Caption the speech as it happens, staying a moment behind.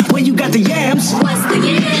When you got the Y.A.M.S. What's the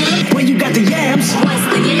Y.A.M.S? When you got the Y.A.M.S. What's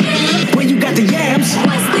the Y.A.M.S? When you got the Y.A.M.S.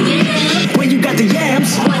 What's the Y.A.M.S? When you got the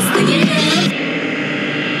Y.A.M.S. What's the Y.A.M.S?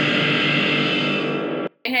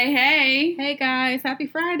 Hey guys, happy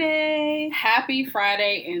Friday. Happy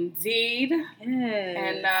Friday indeed. Yes.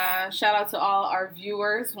 And shout out to all our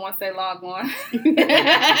viewers once they log on.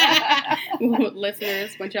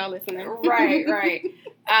 Listeners, once y'all listening. Right.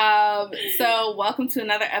 So welcome to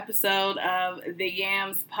another episode of the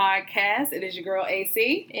Y.A.M.S podcast. It is your girl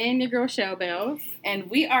AC. And your girl Shell Bells. And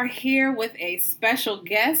we are here with a special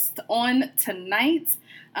guest on tonight.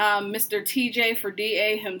 Mr. TJ for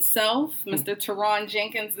DA himself, Mr. Teron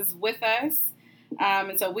Jenkins is with us.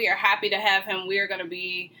 And so we are happy to have him. We are going to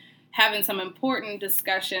be having some important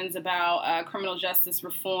discussions about criminal justice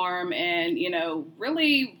reform and, you know,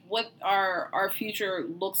 really what our future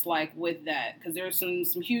looks like with that. Because there's some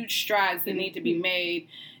huge strides that need to be made.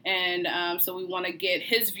 And so we want to get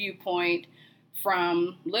his viewpoint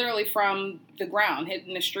from the ground,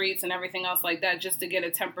 hitting the streets and everything else like that, just to get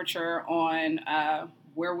a temperature on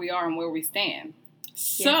where we are and where we stand.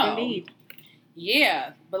 So, yes, indeed.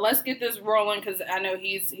 Yeah, but let's get this rolling because I know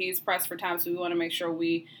he's pressed for time, so we want to make sure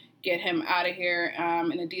we get him out of here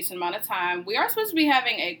in a decent amount of time. We are supposed to be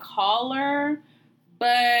having a caller, but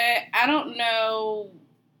I don't know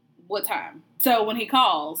what time. So when he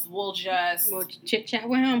calls, we'll chit chat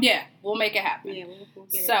with him. Yeah, we'll make it happen. Yeah, we'll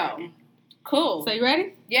get so, it right. Cool. So you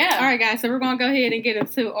ready? Yeah. All right, guys. So we're gonna go ahead and get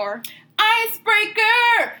into our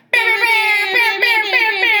icebreaker.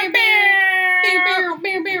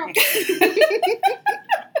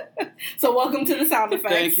 So welcome to the sound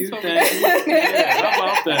effects. Thank you. Yeah, how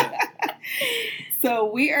about that? So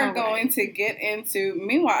we are going to get into.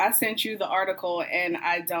 Meanwhile, I sent you the article, and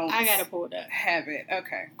I gotta pull it up. Have it?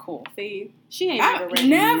 Okay, cool. See, she ain't never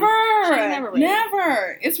read it.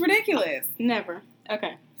 Never. It's ridiculous. Never.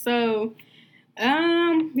 Okay, so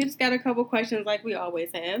we just got a couple questions like we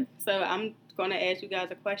always have. So I'm gonna ask you guys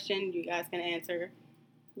a question. You guys can answer,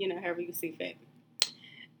 however you see fit.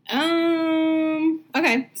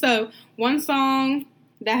 Okay, so one song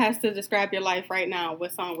that has to describe your life right now.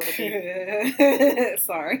 What song would it be?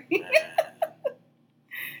 Sorry.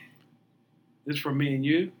 This for me and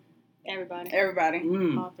you? Everybody.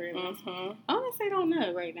 All three of us. Mm-hmm. Honestly, I don't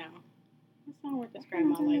know right now. What song would describe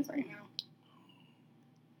my life right now?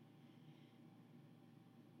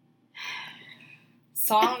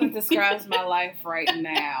 Song that describes my life right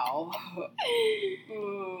now.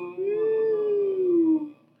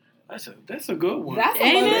 That's a good one.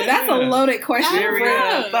 That's a loaded question. Very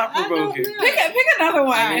thought-provoking. Pick another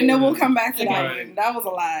one, and then we'll come back to that Right. one. That was a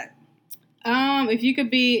lot. If you could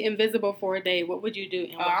be invisible for a day, what would you do?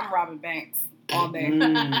 I'm robbing banks all day.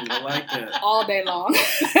 I like that. All day long.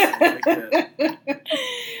 I like that.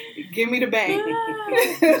 Give me the bank.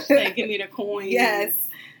 Give me the coin. Yes.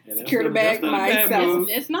 Yeah, Secure the bag myself.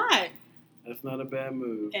 It's not. That's not a bad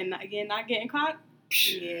move. And again, not getting caught.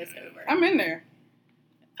 Yeah, it's over. I'm in there.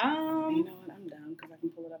 You know what? I'm down because I can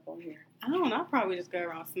pull it up on here. I don't know. I'll probably just go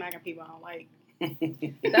around smacking people I don't like.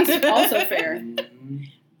 That's also fair. Mm-hmm.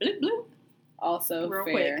 Bloop, bloop. Also real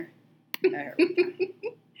fair. There we go.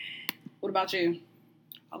 What about you?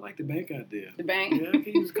 I like the bank idea. The bank? Yeah, I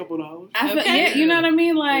can use a couple dollars. Yeah, you know what I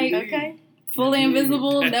mean? Like, okay. Fully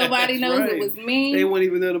invisible. Nobody knows right. it was me. They won't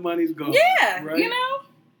even know the money's gone. Yeah, right?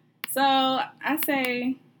 So I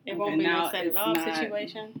say it won't be no set it off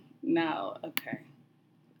situation. No, okay.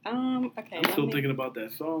 Okay. I'm still thinking about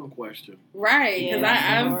that song question. Right,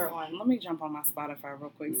 because one. Let me jump on my Spotify real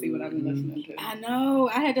quick, see what I've been listening to. I know.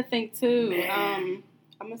 I had to think too.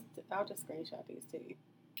 I'll just screenshot these to you.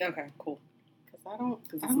 Okay, cool.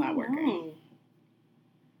 Because it's not working.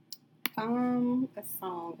 Know. A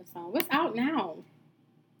song. What's out now?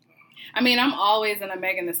 I mean, I'm always in a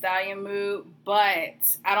Megan Thee Stallion mood,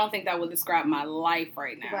 but I don't think that would describe my life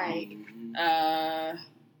right now. Right.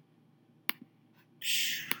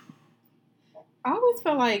 I always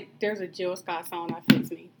feel like there's a Jill Scott song that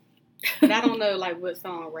fits me, but I don't know what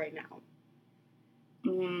song right now.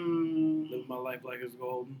 Live my life like it's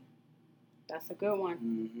golden. That's a good one.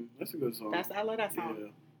 Mm-hmm. That's a good song. I love that song. Yeah.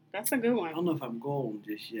 That's a good one. I don't know if I'm golden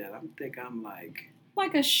just yet. I think I'm like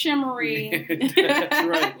a shimmery, that's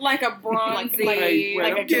right. like a bronzy,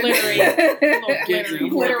 like a glittery,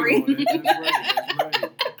 glittery. That's right.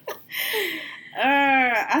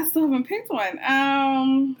 I still haven't picked one.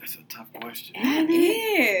 That's a tough question. It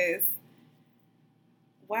is.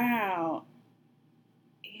 Wow.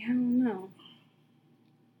 Yeah, I don't know.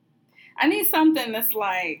 I need something that's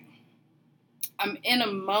like I'm in a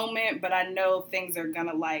moment, but I know things are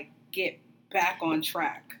gonna get back on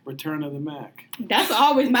track. Return of the Mac. That's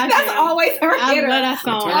always my That's jam. always her I hitter. love that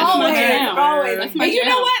song. Return That's of my the Mac. jam. Always. That's my And you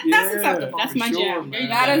know jam. what? That's Yeah, acceptable. That's for my sure, jam. There you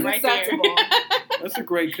man. That go, is right there. acceptable. That's a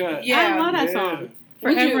great cut. Yeah. I love that Yeah. song. Would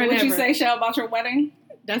Forever and you ever. say, Shell, about your wedding?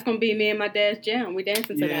 That's gonna be me and my dad's jam. We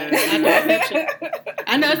dancing to Yeah. that. I know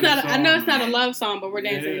I know That's a good I know it's song, not a man. love song, but we're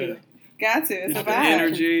dancing Yeah. anyway. Got to. It's Just a the vibe.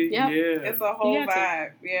 energy. Yep. Yeah. It's a whole You got to.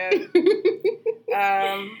 vibe.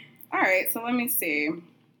 Yeah. All right. So let me see.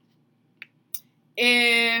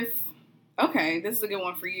 Okay, this is a good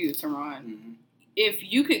one for you, Teron. Mhm.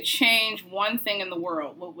 If you could change one thing in the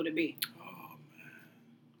world, what would it be? Oh, man.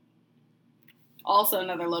 Also,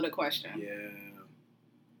 another loaded question.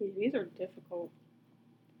 Yeah. These are difficult.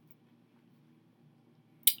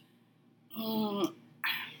 Mm,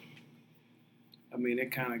 I mean,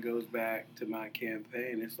 it kind of goes back to my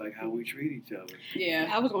campaign. It's like how we treat each other. yeah.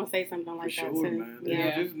 I was gonna say something like For that sure, too. man.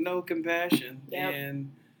 Yeah. There's no compassion. Yep.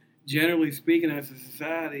 And generally speaking, as a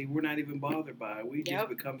society, we're not even bothered by it. We just Yep.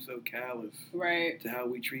 become so callous Right. to how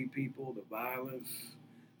we treat people, the violence,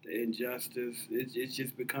 the injustice. It's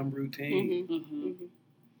just become routine. Mm-hmm. hmm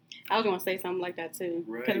I was gonna say something like that too,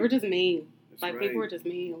 because Right. we're just mean. That's Like right. people are just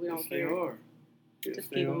mean, and we don't Yes, they care. are. We Yes, just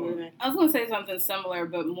they keep it are. moving. I was going to say something similar,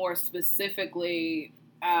 but more specifically,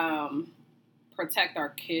 protect our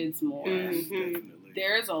kids more. Mhm. Yes, definitely.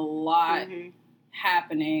 There's a lot Mhm.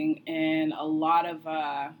 happening, and a lot of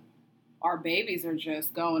our babies are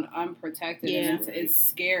just going unprotected, Yeah. and it's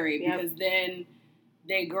scary Yep. because then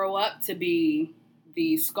they grow up to be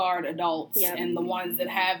the scarred adults Yep. and the ones that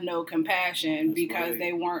have no compassion That's because right.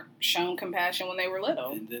 they weren't shown compassion when they were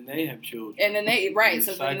little. And then they have children. And then they, right, And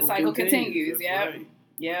so then the cycle continues. That's Yep. right.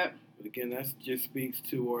 Yep. But again, that just speaks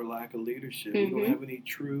to our lack of leadership. We Mhm. don't have any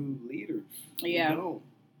true leaders. Yeah. We don't.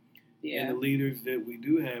 Yeah. And the leaders that we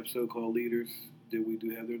do have, so-called leaders that we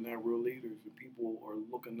do have, they're not real leaders. And people are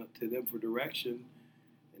looking up to them for direction,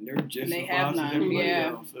 and they're just And they as have lost as none. everybody Yeah.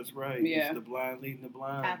 else. That's right. Yeah. It's the blind leading the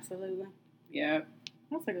blind. Absolutely. Yep.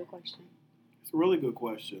 That's a good question. It's a really good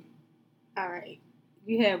question. All right. If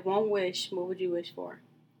you had one wish, what would you wish for?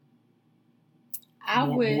 I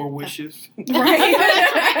more, would. more wishes. Right.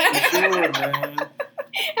 For sure, man. I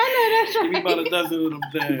know that's Give me about right. a dozen of them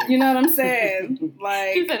things. You know what I'm saying?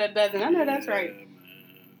 Like, She said a dozen. I know that's right.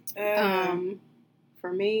 Man.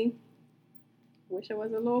 For me, wish I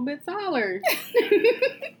was a little bit taller.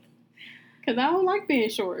 Cause I don't like being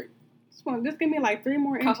short. Just give me like 3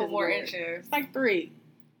 more inches. couple more Lord. inches. It's like 3.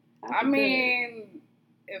 I mean,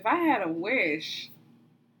 if I had a wish,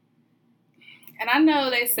 and I know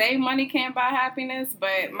they say money can't buy happiness,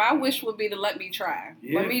 but my wish would be to let me try.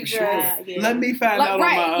 Yeah, let me for just sure. yeah. Let me find Like, out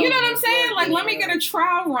right, on my own. you know what I'm That's saying? right, Like, that's let me get a right.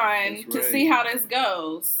 trial run That's to right. see how this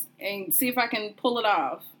goes and see if I can pull it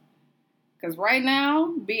off. Because right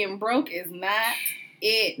now, being broke is not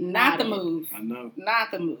it. Not the move. I know. Not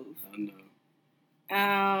the move. I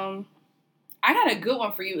know. I got a good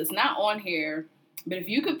one for you. It's not on here, but if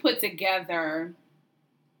you could put together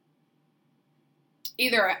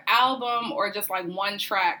either an album or just like one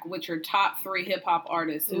track with your top 3 hip hop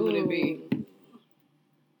artists, who would it be? Ooh.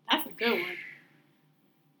 That's a good one.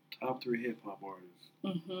 Top 3 hip hop artists.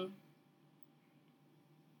 Mm-hmm.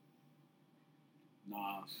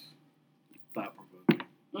 Nas. Thought provoking.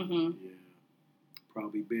 Mm-hmm. Yeah.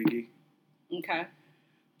 Probably Biggie. Okay.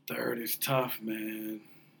 Third is tough, man.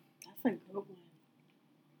 That's a good one.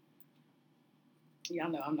 Y'all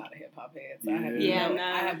know I'm not a hip hop head, so Yeah.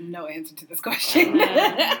 I have no answer to this question.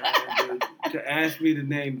 Man, to ask me to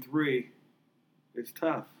name 3, it's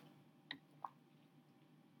tough.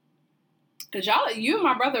 Cause you and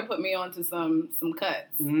my brother put me onto some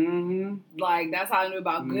cuts. Mm-hmm. Like that's how I knew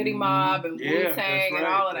about Goody Mob and Wu Tang and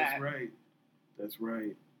all of that. That's right. That's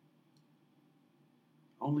right.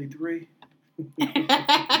 Only 3.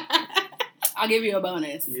 I'll give you a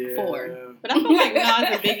bonus. Yeah. 4. But I feel like Nas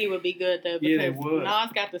and Biggie would be good though, Yeah, they because would.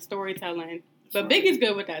 Nas got the storytelling. But That's right. Biggie's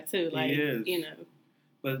good with that too. Like, is. you know.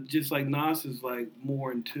 But just like Nas is like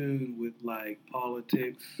more in tune with like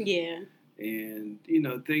politics Yeah. and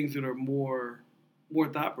things that are more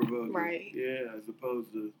thought provoking. Right. Yeah, as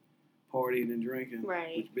opposed to partying and drinking.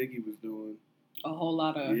 Right. Which Biggie was doing. A whole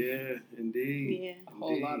lot of. Yeah, indeed. Yeah. A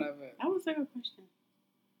whole lot of it. That was a good question.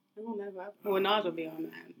 I don't know. Well, Nas would be on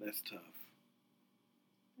that. That's tough.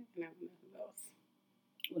 I don't know who else.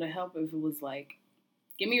 Would it help if it was like,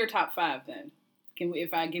 give me your top 5 then?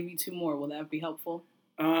 If I give you 2 more, will that be helpful?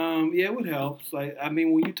 Yeah, it would help. Like, I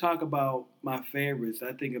mean, when you talk about my favorites,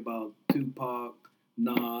 I think about Tupac,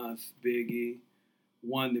 Nas, Biggie.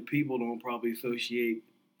 One that people don't probably associate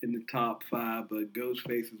in the top 5, but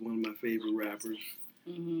Ghostface is one of my favorite rappers.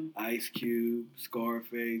 Mm-hmm. Ice Cube,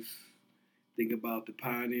 Scarface. Think about the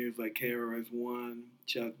pioneers like KRS-One,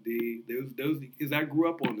 Chuck D. Those because I grew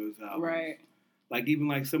up on those albums. Right. Like even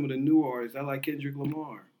like some of the new artists, I like Kendrick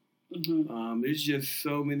Lamar. Mm-hmm. There's just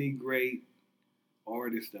so many great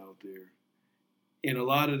artists out there. And a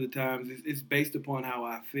lot of the times, it's based upon how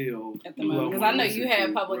I feel At the moment, because I know you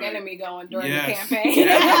had Public Enemy going during the campaign. Definitely.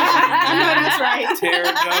 I know that's right. Tear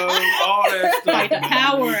Down, all that stuff. Like the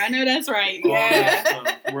Power. I know that's right. All that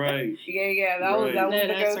stuff. Right. Yeah, that was No, the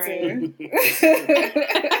that's go-to.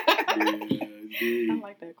 Yeah, indeed. I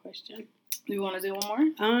like that question. You want to do one more?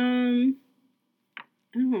 I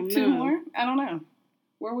don't know. 2 more? I don't know.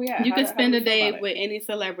 Where we at? You could spend do a we feel day about it? with any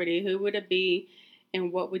celebrity. Who would it be,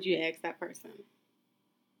 and what would you ask that person?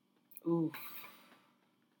 Ooh.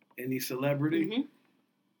 Any celebrity? Mm-hmm.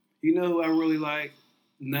 You know who I really like?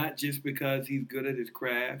 Not just because he's good at his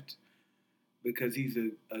craft, because he's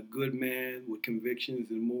a good man with convictions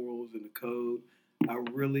and morals and a code. I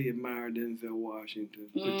really admire Denzel Washington.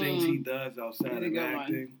 The things he does outside He's a of good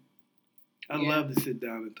acting. I Yeah. love to sit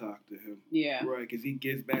down and talk to him. Yeah. Right, because he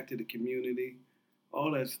gives back to the community, all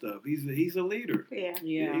that stuff. He's a leader. Yeah.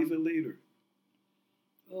 Yeah. He's a leader.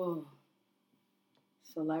 Oh.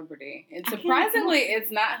 Celebrity. And I can't surprisingly,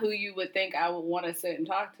 it's not who you would think I would want to sit and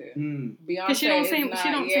talk to. Mm. Beyonce Because she don't is seem not,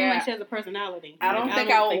 she don't seem yeah. like she has a personality. I don't Yeah.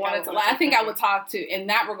 think I would want to. wanna Like, I talk think to I her. would talk to, in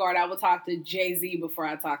that regard, I would talk to Jay-Z before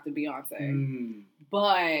I talk to Beyonce. Mm.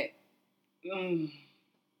 But,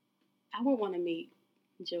 I would want to meet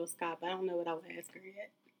Jill Scott, but I don't know what I would ask her yet.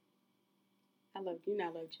 I love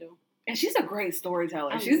Jill. and she's a great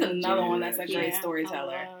storyteller. I She's love another Jill. one that's a great Yeah,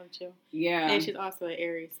 storyteller. I love Jill. Yeah. And she's also an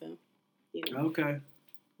Aries, so Okay.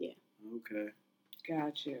 Yeah. Okay.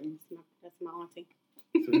 Got you. that's my auntie.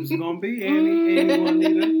 So this is gonna be Annie. Annie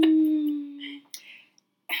Juanita.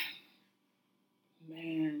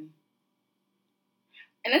 Man.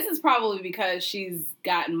 And this is probably because she's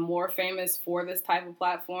gotten more famous for this type of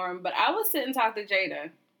platform, but I would sit and talk to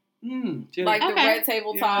Jada. Like the Okay. red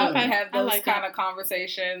table talk, Yeah. and have I those like kind that. of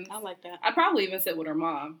conversations. I like that. I'd probably even sit with her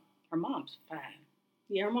mom. Her mom's fine.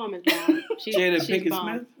 Yeah, her mom is bomb. Jada she's Pinkett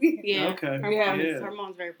bomb. Smith. Yeah. Okay. Her, Yeah. mom is, Yeah. her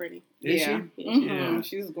mom's very pretty. Is Yeah. she? Yeah, Mhm. Yeah.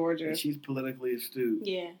 She's And gorgeous. she's politically astute.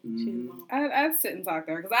 Yeah, she's Mhm. bomb. I'd sit and talk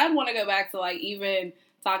to her because I'd want to go back to like even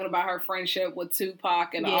talking about her friendship with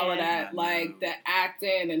Tupac and all of Yeah. that, I like know. the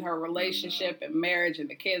acting and her relationship and marriage and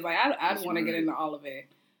the kids. Like I'd That's want to get right. into all of it.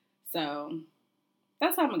 So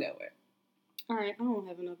that's how I'm gonna go with. All right, I don't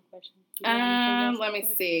have another question. You got anything else Let me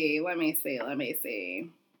real quick? see.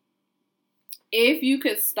 If you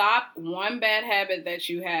could stop one bad habit that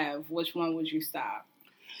you have, which one would you stop?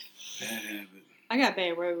 Bad habit. I got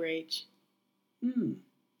bad road rage. Hmm.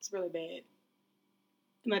 It's really bad.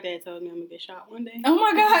 My dad told me I'm gonna get shot one day. Oh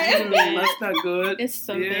my god! Yeah. That's not good. It's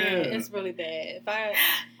so Yeah. bad. It's really bad. If I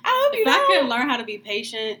hope you if I could don't. learn how to be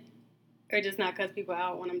patient, or just not cuss people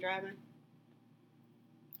out when I'm driving.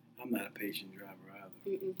 I'm not a patient driver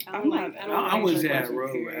either. Mm-mm. I I'm don't not- like. I I, don't I like was road at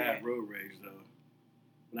rage. road rage though,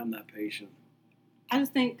 but I'm not patient. I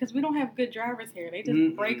just think because we don't have good drivers here. They just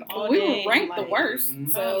Mm-mm. break all We day. were ranked and, the worst,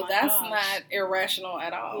 Mhm. so Oh my that's gosh. not irrational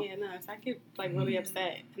at all. Yeah, no. So I get like really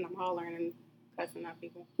upset, and I'm hollering and cussing out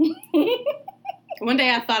people. One day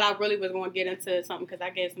I thought I really was going to get into something because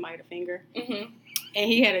I gave somebody the finger, Mm-hmm. and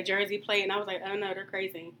he had a Jersey plate, and I was like, oh no, they're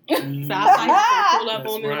crazy. Mhm. So I thought he was going to pull up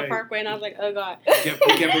That's on me on right. the parkway, and I was like, oh god. Kept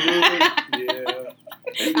it moving. Yeah.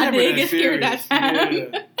 It's I never did that get scared that serious.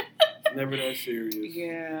 time. Yeah. Never that serious.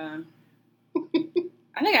 Yeah.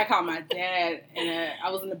 I think I caught my dad, and I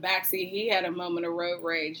was in the backseat. He had a moment of road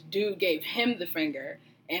rage. Dude gave him the finger,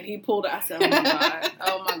 and he pulled it. I said, oh my God.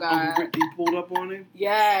 Oh my God. He pulled up on him?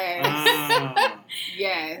 Yes. Ah.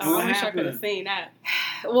 Yes. Oh, What I wish I could happened? have seen that.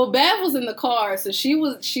 Well, Bev was in the car, so she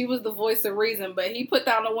was the voice of reason, but he put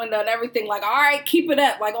down the window and everything like, all right, keep it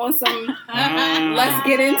up, like on some, Ah. let's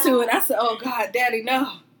get into it. I said, oh God, Daddy,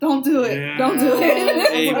 no, don't do it. Yeah. Don't do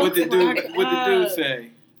it. Hey, what the dude Oh. say?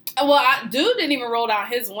 Well, dude didn't even roll down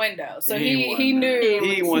his window, so He he want knew that.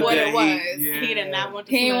 He want what that it was. heat. Yeah. He did not want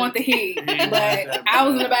to He didn't smoke. want the heat, He didn't but want that I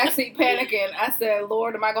was in the bad. backseat panicking. I said,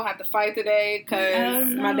 Lord, am I going to have to fight today? Because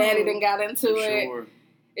Oh, my no. daddy didn't got into For it. sure.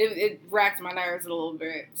 It racked my nerves a little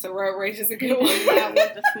bit. So road rage is a He good one. did not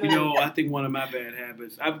want to smoke. You know, I think one of my bad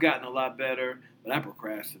habits, I've gotten a lot better, but I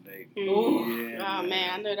procrastinate. Mm. Yeah. Oh man,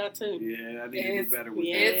 I know that too. Yeah, I need to It's- do better with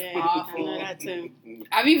Yeah, that. It's I awful. know that too.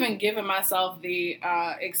 I've even given myself the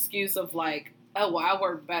excuse of like, oh, well, I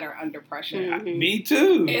work better under pressure. Mhm. Me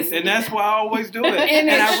too. It's- And that's why I always do it. And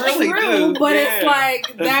I it's really true, do. but Yeah. it's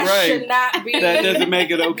like, That's that right. should not be. That doesn't make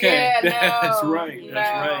it okay. Yeah, no, That's right.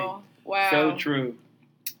 That's right. no. Wow. So true.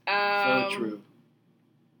 Um, So true.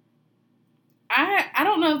 I I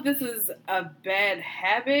don't know if this is a bad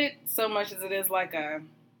habit so much as it is like a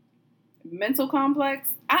mental complex.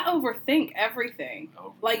 I overthink everything.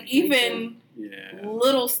 Like even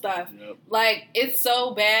little stuff. Yep. Like it's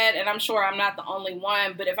so bad, and I'm sure I'm not the only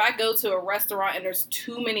one, but if I go to a restaurant and there's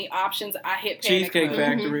too many options, I hit panic Cheesecake mode.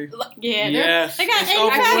 Factory. Yeah, Yes. they got It's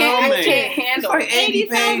 80,000 overwhelming. I can't handle It's like it.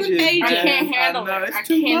 80,000 pages. I can't man. handle I know, it. it's I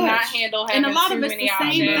too cannot much. handle having And a lot too of it's many the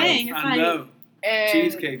options. same thing. It's I like- know. And,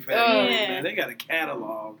 Cheesecake Factory, Yeah. man. They got a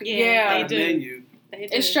catalog. Yeah, Yeah. they do. Menu. They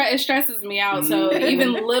do. it stresses me out. So Mhm.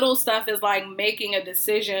 even little stuff is like making a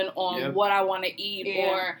decision on Yep. what I want to eat Yeah.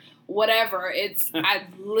 or whatever. I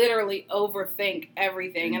literally overthink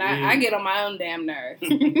everything, and I Indeed. get on my own damn nerves.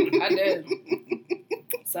 I do.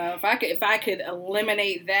 So if I could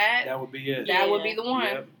eliminate that, That would be it. that would be the one.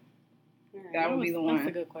 Yep. Yeah, that would be the one. That's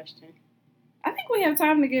a good question. I think we have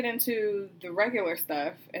time to get into the regular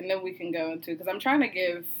stuff, and then we can go into, because I'm trying to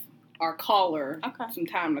give our caller Okay. some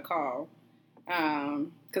time to call,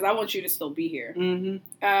 because I want you to still be here. Mm-hmm.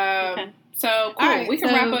 Okay. So cool. All right, We can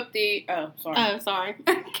so- wrap up the. Oh, sorry. Oh, sorry.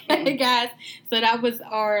 Okay, guys. So that was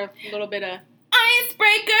our little bit of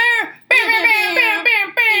Icebreaker.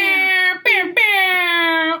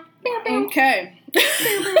 Okay.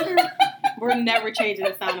 we're never changing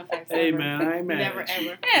the sound effects. Hey, ever. man, I ain't mad. Never at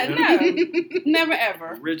you. ever. Yeah, no, never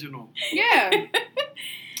ever. Original. Yeah.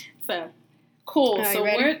 So Cool. Are So you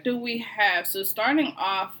ready? where do we have? So starting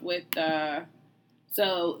off with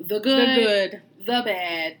so the the good, good. the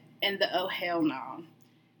bad, and the oh hell no.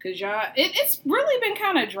 Cause y'all, it's really been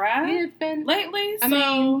kind of dry Yeah, it's been. lately. I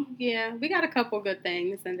So mean, yeah, we got a couple good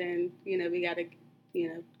things, and then we got to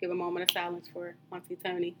give a moment of silence for Auntie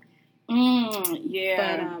Tony.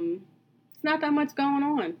 yeah. But it's not that much going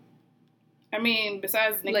on. I mean,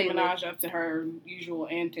 besides Nicki lately. Minaj up to her usual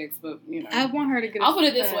antics, but I want her to get. I'll put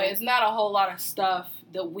it this way: it's not a whole lot of stuff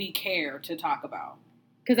that we care to talk about.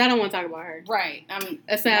 because I don't want to talk about her. Right. I'm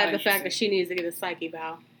Aside not the fact that interested. she needs to get a psyche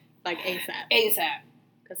valve, like ASAP, ASAP,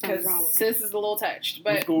 because something's wrong because with her. sis is a little touched,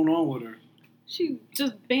 What's but going on with her? She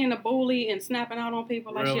just being a bully and snapping out on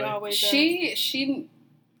people like she Really? always does. she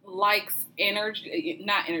likes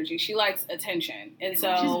not energy. She likes attention, and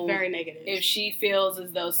so She's very negative. if she feels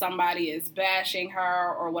as though somebody is bashing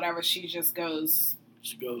her or whatever, she just goes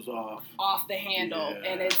She goes off. off the handle,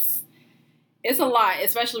 Yeah. and it's a lot,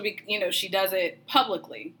 especially she does it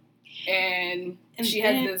publicly, and she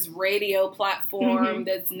then- has this radio platform Mhm.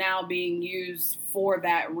 that's now being used for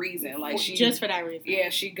that reason. Like she just for that reason. yeah,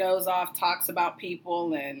 she goes off, talks about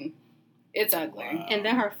people, and it's ugly. Wow. And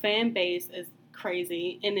then her fan base is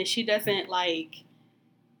crazy, and then she doesn't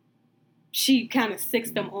she kind of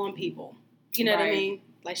sicks them on people. You know what I Right. mean?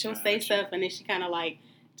 Like she'll say Gotcha. stuff, and then she kind of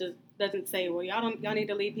just doesn't say, "Well, y'all need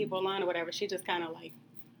to leave people alone" or whatever. She just kind of y'all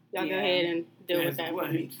go Yeah. ahead and deal with Yes, that for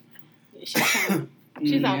what? me.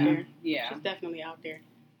 She's out Yeah. there. Yeah. She's definitely out there.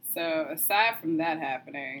 So aside from that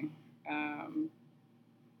happening,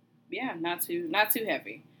 yeah, not too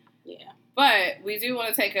heavy. Yeah. But we do want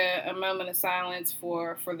to take a moment of silence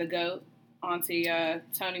for the GOAT. Auntie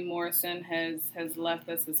Toni Morrison has left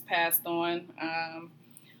us, has passed on.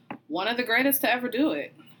 One of the greatest to ever do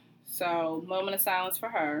it. So, moment of silence for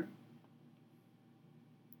her.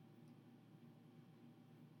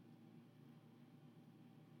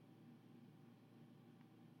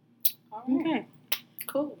 All right. Okay.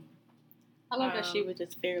 Cool. I love that she Um, was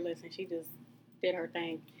just fearless and she just did her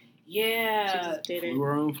thing. She Yeah. just did it. Flew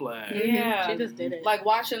her own flag. Yeah. She just did it. Like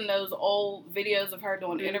watching those old videos of her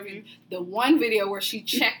doing Mhm. interviews. The one video where she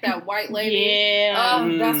checked that white lady. Yeah.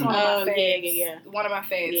 Oh, that's one of Oh, my yeah, faves. yeah. One of my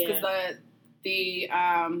faves. Because the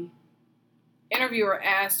interviewer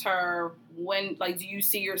asked her, when, like, do you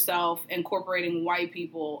see yourself incorporating white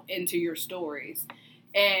people into your stories?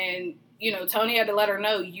 And, Tony had to let her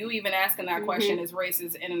know, you even asking that question is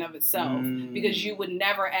racist in and of itself. Because you would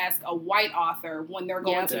never ask a white author when they're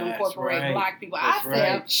going to That's incorporate right. black people. That's I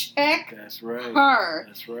said, right. check That's right. her.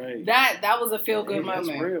 That's right. That was a feel-good That's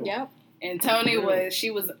moment. real. Yep. And Toni Really? she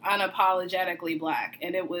was unapologetically black.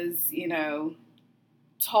 And it was,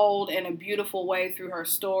 told in a beautiful way through her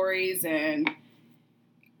stories and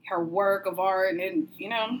her work of art. And,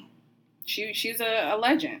 she's a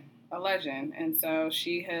legend. A legend. And so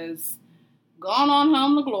she has gone on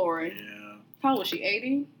home to glory. Yeah. How old was she?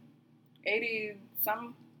 80? 80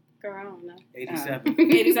 something? Girl, I don't know. 87.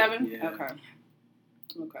 87? Yeah. Okay.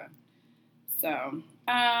 So,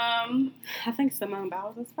 I think Simone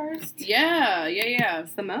Biles is first. yeah.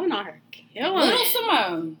 Simone on her killing Little it.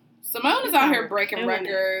 Simone. Simone is out here breaking Killing it.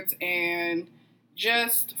 records and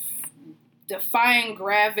just defying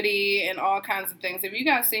gravity and all kinds of things. Have you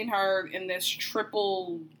guys seen her in this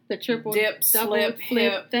triple The triple dip, double slip,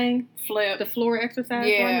 flip hip, thing, flip? the floor exercise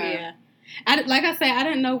Yeah. one. Yeah. Like I said, I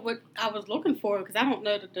didn't know what I was looking for because I don't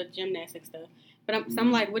know the gymnastic stuff. But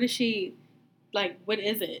I'm like, what is she? Like, what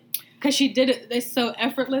is it? Because she did it. It's so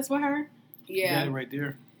effortless with her. Yeah. Got it right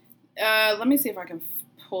there. Let me see if I can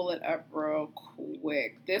pull it up real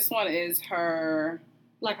quick. This one is her.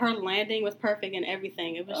 Like her landing was perfect and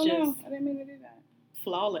everything. It was Oh just no, I didn't mean to do that.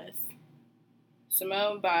 flawless.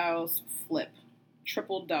 Simone Biles flip,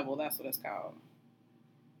 triple double. That's what it's called.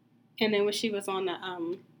 And then when she was on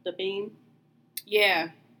the beam, Yeah,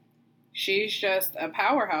 she's just a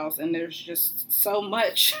powerhouse, and there's just so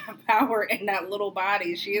much power in that little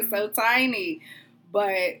body. She is so tiny,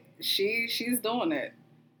 but she's doing it.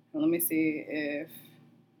 Let me see if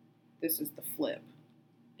this is the flip.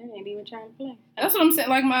 it ain't even trying to play. That's what I'm saying.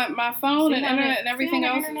 Like my phone See and how internet the- and everything see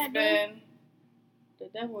how the else has internet been.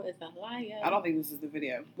 The devil is a liar. I don't think this is the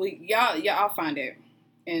video. Y'all, I'll find it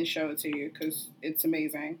and show it to you because it's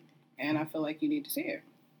amazing, and I feel like you need to see it.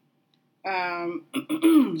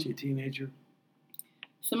 She a teenager.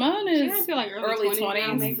 Simone She might is be like early 20s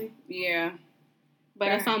now, 20s. maybe. Yeah. But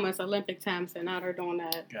it's almost Olympic time, so now they're doing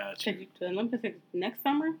that. Gotcha. The Olympics is next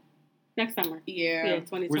summer? Next summer. Yeah, Yeah.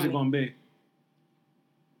 2020. Where's it gonna be?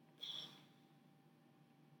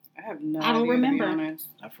 I have no I don't idea, remember. to be honest.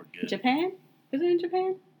 I forget. Japan? Is it in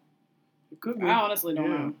Japan? It could be. I honestly don't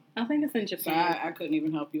Yeah. know. I think it's in So Japan. I couldn't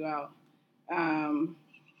even help you out.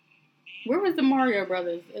 Where was the Mario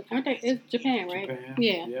Brothers? Aren't they? It's Japan, right? Japan.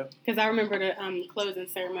 Yeah. Yep. Because I remember the closing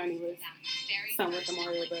ceremony was something with the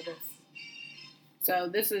Mario Brothers. So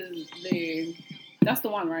this is that's the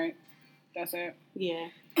one, right? That's it. Yeah.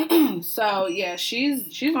 So yeah, she's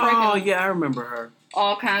breaking Oh yeah, I remember her.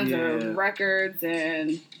 all kinds Yeah. of records,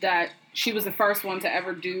 and that she was the first one to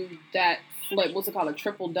ever do that flip. What's it called? A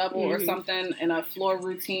triple double or Mhm. something in a floor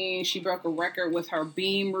routine. She broke a record with her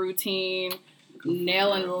beam routine,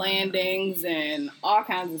 nailing landings and all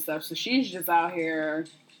kinds of stuff. So she's just out here,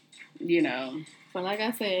 you know, But like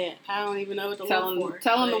I said, I don't even know what to telling look for.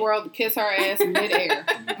 the but- world to kiss her ass midair.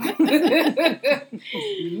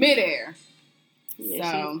 Midair.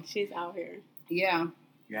 Yeah, So- she's out here. Yeah.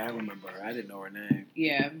 Yeah, I remember her. I didn't know her name.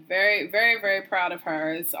 Yeah. Very, very, very proud of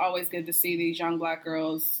her. It's always good to see these young black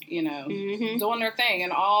girls, you know, Mm-hmm. doing their thing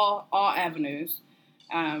in all avenues.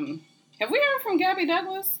 Have we heard from Gabby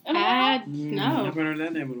Douglas in a while? I No. haven't heard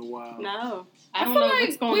that name in a while. No. I I don't feel know like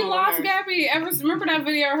what's going we on lost with her. Gabby remember that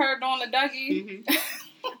video of her doing the Dougie?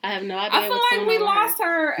 Mm-hmm. I have no idea I feel what's like going we on lost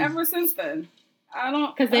her ever since then. I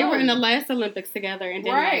don't because they were in the know. last Olympics together, and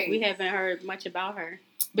then Right. like, we haven't heard much about her.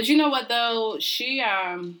 But you know what though? She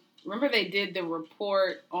remember they did the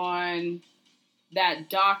report on that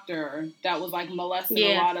doctor that was like molesting a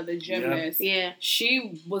Yeah. lot of the gymnasts. Yeah.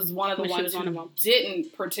 She was one of the She ones was one of who them.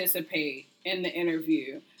 didn't participate in the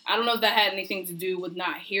interview. I don't know if that had anything to do with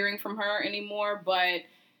not hearing from her anymore, but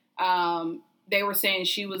they were saying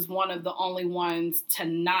she was one of the only ones to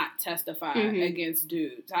not testify Mhm. against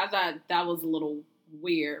dudes. I thought that was a little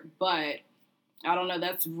weird, but I don't know.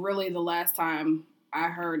 That's really the last time I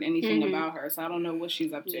heard anything Mhm. about her, so I don't know what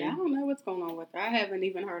she's up to. Yeah, I don't know what's going on with her. I haven't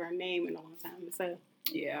even heard her name in a long time, so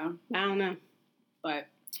Yeah. I don't know. But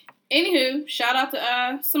anywho, shout out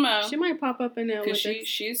to Simone. She might pop up in there with Because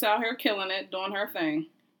she's out here killing it, doing her thing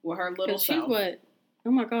with her little she's self. what?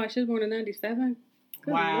 Oh my gosh, she's born in '97.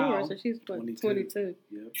 Good Wow. Lord, so she's what? 22.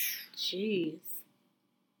 Yep. Jeez.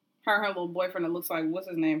 Her and her little boyfriend that looks like, what's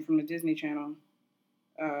his name from the Disney Channel?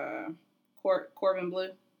 Corbin Blue.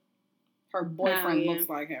 Her boyfriend yeah. looks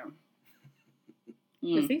like him.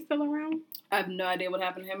 Is he still around? I have no idea what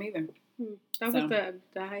happened to him either. That So- was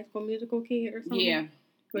the High School Musical kid or something? Yeah.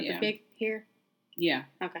 With Yeah. the big hair? Yeah.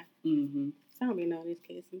 Okay. Mm-hmm. I don't be knowing these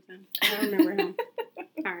kids sometimes. I remember him.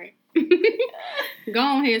 All right. Go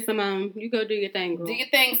on here, Simone. You go do your thing, girl. Do your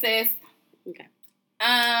thing, sis. Okay.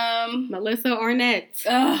 Melissa Melissa Arnett.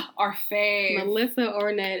 our fave, Melissa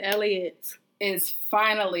Arnett Elliott. is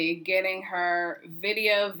finally getting her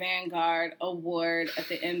Video Vanguard Award at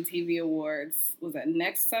the MTV Awards. Was that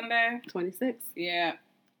next Sunday? 26. Yeah.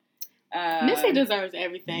 Missy deserves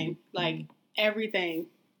everything. Like, everything.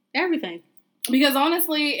 Everything. Because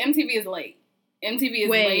honestly, MTV is late. MTV is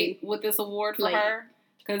Way late with this award for late. her.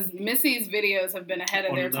 Because Missy's videos have been ahead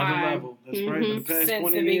of On their another time level. That's right. For the past Since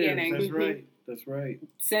 20 the years. beginning. That's Mhm. right. That's right.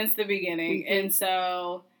 since the beginning. Mhm. And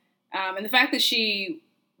so, and the fact that she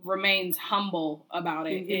remains humble about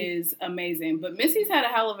it is amazing. But Missy's had a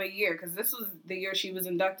hell of a year because this was the year she was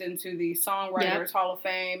inducted into the Songwriters Hall of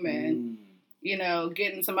Fame and, you know,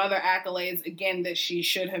 getting some other accolades again that she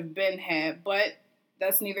should have been had. But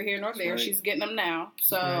that's neither here nor there. right. She's getting them now,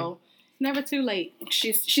 so It's never too late.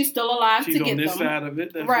 she's still alive She's to get on this them. side of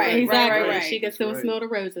it. That's Right, right. Exactly. right. She can That's still right. smell the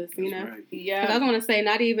roses, you That's know? right. Because I Yeah. want to say,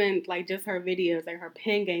 not even, like, just her videos. Like, her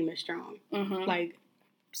pen game is strong. Mhm. Like,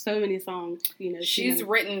 so many songs, you know. She's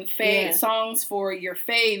written Yeah. songs for your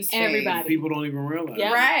faves. Everybody. People don't even realize.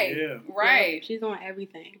 Yeah. Right. Yeah. Right. Yeah, she's on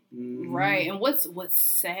everything. Mhm. Right. And what's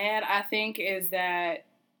sad, I think, is that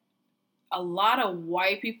a lot of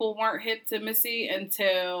white people weren't hip to Missy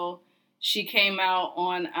until she came out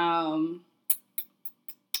on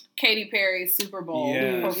Katy Perry's Super Bowl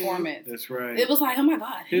Yes. performance. That's right. It was like, oh my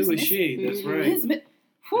God, Who who's is Missy? she? That's Mhm. right. Who's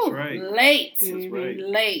Whew, right. late. That's Mhm. right.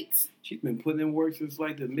 Late. She's been putting in work since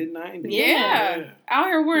like the mid-90s. Yeah. Out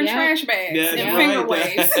here wearing Yep. trash bags That's and right. finger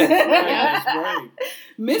waves. That's right. That's right.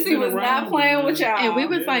 Missy She's was been not around, playing with man. y'all. And we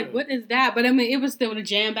was yeah. like, what is that? But I mean, it was still the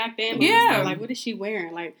jam back then. But Yeah. we was still like, what is she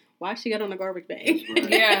wearing? Like, why she got on a garbage bag? That's right.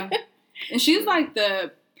 Yeah. And she's like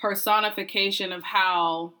the personification of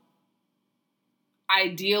how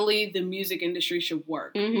ideally the music industry should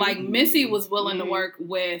work. Mhm. Like Missy was willing to Mhm. work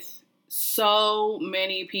with so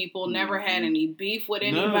many people, never had any beef with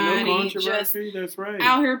anybody, No just controversy. That's right.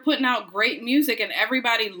 out here putting out great music and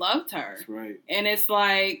everybody loved her. That's right. And it's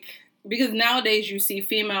like, because nowadays you see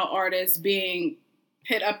female artists being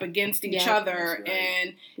pit up against each Yeah, other that's right.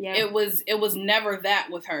 and Yeah. it was never that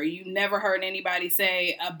with her. You never heard anybody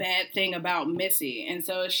say a bad thing about Missy. And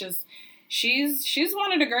so it's just she's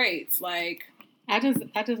one of the greats. Like, I just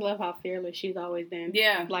love how fearless she's always been.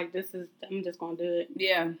 yeah. Like, I'm just gonna do it.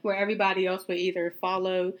 Yeah. Where everybody else would either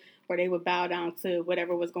follow or they would bow down to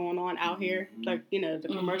whatever was going on out here. Mhm. Like, you know, the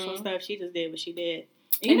commercial Mhm. stuff. She just did what she did.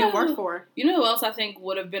 You And know it worked for her. You know who else I think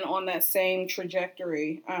would have been on that same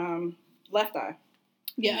trajectory? Left Eye.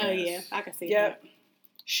 Yeah, oh yeah. Yes. I can see Yep. that.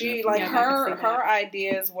 She Yeah. like Yeah, I can see her that.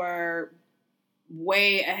 ideas were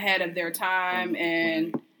way ahead of their time,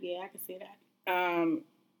 and Yeah, I can see that. um,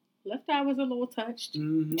 Left Eye was a little touched.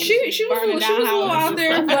 Mhm. she was Burning a down little out houses.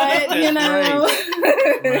 there, but you know.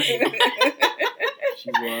 She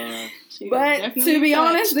was. She was But definitely to be touched.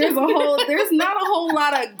 honest, there's not a whole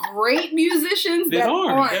lot of great musicians They that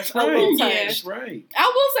aren't. aren't That's a little right. touched. That's right.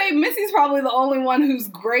 I will say Missy's probably the only one who's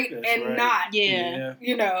great That's and right. not, Yeah.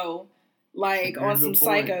 you know, like Very on some good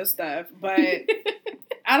point. psycho stuff. But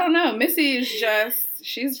I don't know. Missy is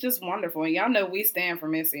she's just wonderful. And y'all know we stand for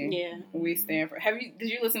Missy. Yeah. We stand for. Did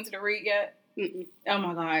you listen to the read yet? Mm-mm. Oh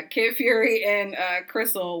my God. Kid Fury and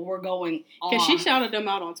Crystal were going on. Because she shouted them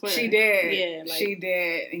out on Twitter. She did. Yeah. Like, She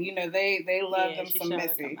did. And you know, they love them she some shouted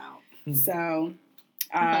Missy. them out. So,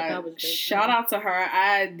 I thought that was great. shout out to her.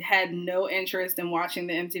 I had no interest in watching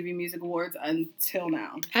the MTV Music Awards until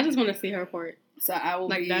now. I just want to see her part. So I will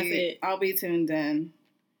Like, be. that's it. I'll be tuned in.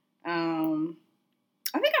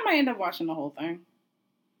 I think I might end up watching the whole thing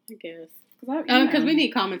I guess. because We need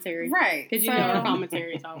commentary. right. Because you know her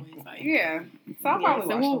commentary is always like. Yeah. So I'll Yeah, probably so watch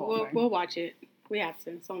the whole we'll thing. we'll watch it. We have to.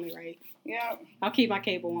 It's only right. Yeah. I'll keep my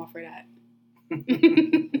cable on for that.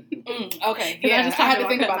 Okay. I Yeah. just I had talked to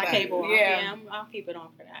think about my that. cable on. Yeah. I'll keep it on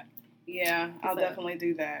for that. Yeah. I'll So- definitely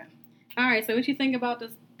do that. All right. So what you think about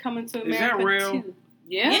this Coming to Is America that real? 2?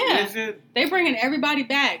 Yeah. Yeah. Is it? They bringing everybody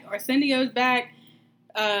back. Arsenio's back.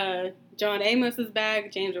 John Amos is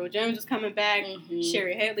back. James Earl Jones is coming back. Mhm.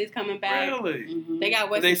 Sherry Hadley's coming back. Really? Mhm. They got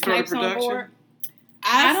They Wesley started Snipes on production? board.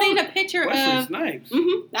 I I've don't- seen a picture Wesley of. Snipes.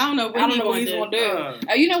 I don't know what I don't know what he's he's going gonna to do.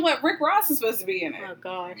 do. You know what? Rick Ross is supposed to be in it. Oh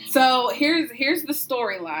gosh. So here's the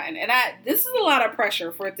storyline, and this is a lot of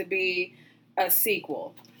pressure for it to be a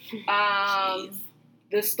sequel. Jeez.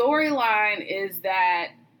 The storyline is that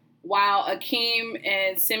while Akeem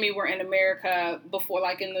and Simi were in America before,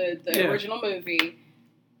 like in the Yeah. original movie,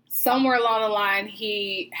 somewhere along the line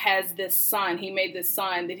he has this son. He made this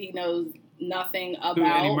son that he knows nothing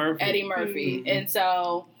about. Eddie Murphy. Mhm. And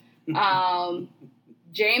so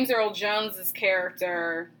James Earl Jones's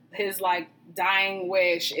character, his like dying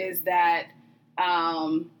wish is that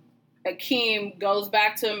Akeem goes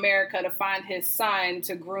back to America to find his son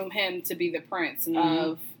to groom him to be the prince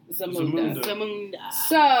of Zamunda. Zamunda. Zamunda.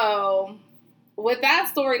 So, with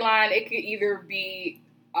that storyline, it could either be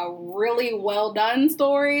a really well done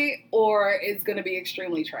story or it's going to be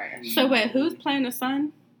extremely trash. So wait, who's playing the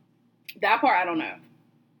son? That part, I don't know.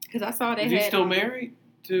 Because I saw they Is had. he still married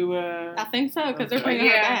to? I think so. Because they're Okay. bringing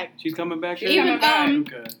Yeah. her back. She's coming back. She's here? coming back.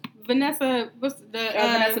 Okay. Vanessa, what's the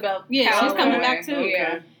Vanessa Bell. yeah, she's Calloway. coming back too.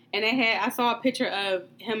 Yeah. And they had, I saw a picture of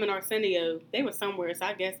him and Arsenio. They were somewhere, so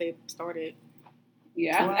I guess they started.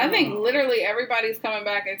 Yeah, Wow. I think literally everybody's coming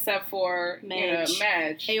back except for Madge.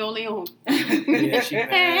 Madge. Hey, Oleon. Yeah, she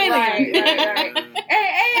Hey, right, alien. right, right.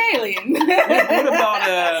 Hey, alien. What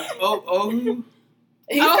about Ohu?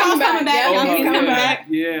 He's Oh, coming he's back. coming back. Yeah, Oh, he's he's coming coming back. back.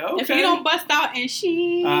 Yeah, okay. If he don't bust out and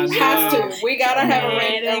she I know. Has to. We gotta have Man,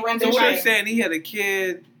 a it ain't gonna So do what right. they're saying, he had a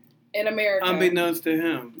kid in America. unbeknownst to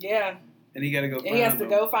him, Yeah. and he got to go find And he has to him.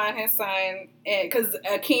 go find his son, because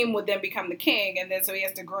Akeem would then become the king, and then so he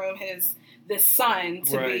has to groom this son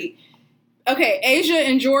to be. Okay, Asia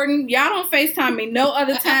and Jordan, y'all don't FaceTime me no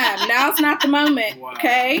other time. Now's not the moment. Wow.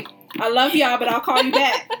 Okay, I love y'all, but I'll call you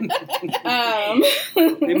back.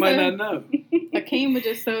 They might not know. Akeem was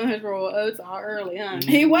just sowing his royal oats all early, huh?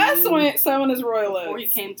 He was sowing his royal Before he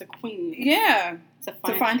oats. came to Queen. Yeah. To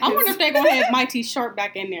find I his- wonder if they're gonna have Mighty Sharp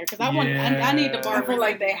back in there because I want. I need the Yeah. bar. I feel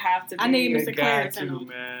like they have to. Be. I need They Mr. got Clarence to, in them.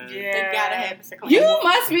 man. Yeah. They gotta have Mr. Clarence. You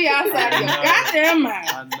must be outside of your I know. goddamn mind.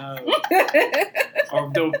 I know. Or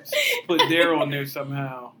don't put Daryl on there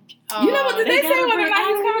somehow. You know what did they say gotta when the bring-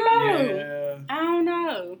 night was coming out? Yeah. I don't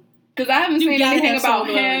know. Because I haven't You seen gotta anything have about Soul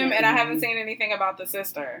Glow in him, there. and I haven't seen anything about the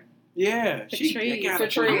sister. Yeah. Patrice. they gotta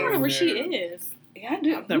Patrice. put her I wonder in where she there. is. Yeah, I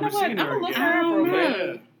do. I've never you know what? seen I'm her gonna look again. her up real I don't quick.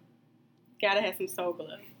 know. Gotta have some soul glow.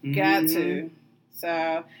 Got Mhm. to.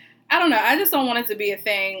 So, I don't know. I just don't want it to be a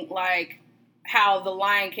thing like how The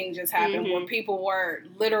Lion King just happened, Mhm. where people were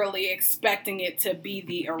literally expecting it to be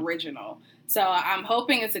the original. So, I'm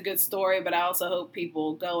hoping it's a good story, but I also hope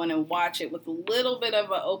people go in and watch it with a little bit of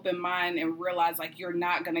an open mind and realize, like, you're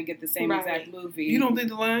not going to get the same Right. exact movie. You don't think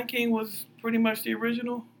The Lion King was pretty much the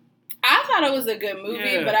original? I thought it was a good movie,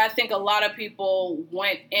 Yeah. but I think a lot of people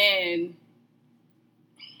went in.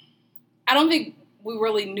 I don't think we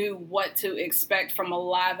really knew what to expect from a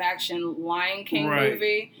live action Lion King Right.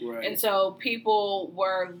 movie. Right. And so people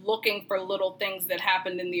were looking for little things that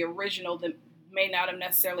happened in the original that may not have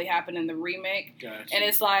necessarily happened in the remake. Gotcha. And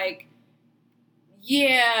it's like,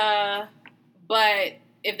 yeah, but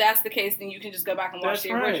if that's the case, then you can just go back and watch That's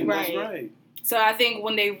the right. original. That's Right. right. So I think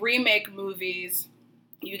when they remake movies,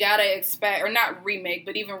 you gotta expect, or not remake,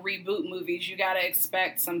 but even reboot movies, you gotta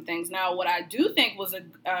expect some things. Now, what I do think was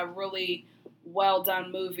a really well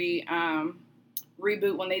done movie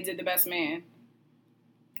reboot when they did The Best Man.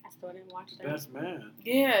 I still didn't watch that. Best man.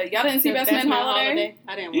 Yeah, y'all didn't see The Best Man Holiday?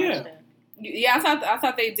 I didn't Yeah. watch that. Yeah, I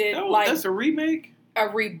thought they did That's a remake? a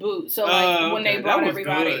reboot. So like when okay. they brought That was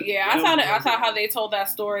everybody, good. yeah, That I thought was I thought good. how they told that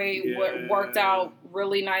story Yeah. worked out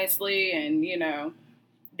really nicely, and you know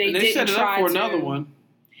they And they didn't set it try up for to. another one.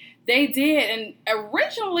 They did, and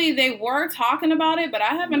originally they were talking about it, but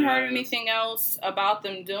I haven't heard Yeah. anything else about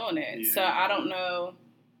them doing it. So Yeah. I don't know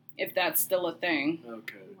if that's still a thing.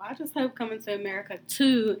 Okay. Well, I just hope Coming to America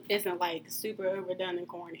 2 isn't like super overdone and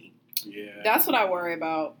corny. Yeah. That's what I worry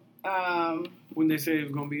about. When they say it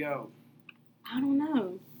was going to be out. I don't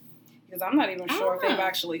know. Because I'm not even I sure if don't they've know.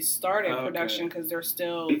 actually started Okay. production because they're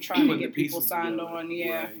still trying to Putting the get people pieces signed together. on.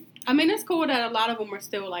 Yeah, Right. I mean, it's cool that a lot of them are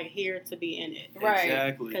still like here to be in it. right.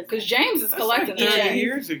 Exactly. Because James is That's collecting like a 30 check.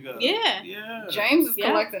 years ago. Yeah. Yeah. James is Yep.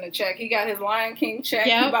 collecting a check. He got his Lion King check.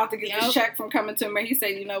 Yep. He about to get Yep. this check from Coming to America. He said,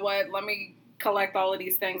 "You know what? Let me collect all of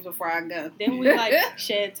these things before I go." Then we like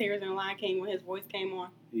shed tears in Lion King when his voice came on.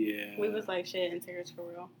 Yeah. We was like shedding tears for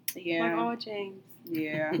real. Like, yeah, oh, James.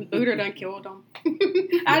 yeah. Buddha done killed him.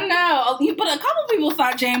 I know, but a couple people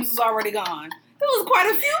thought James was already gone. There was quite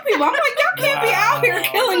a few people. I'm like, y'all can't be out here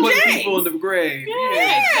killing Putting James. people in the grave.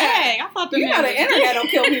 Yeah. Dang, I thought the You know man the was internet will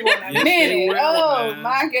kill people in a Yes, they minute. will, Oh man.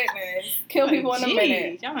 my goodness, kill Like, people in a geez,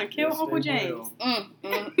 minute. Y'all done killed Yes, Uncle they James.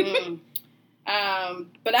 will.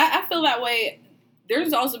 But I feel that way.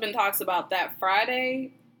 There's also been talks about that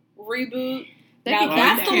Friday reboot. They Now can keep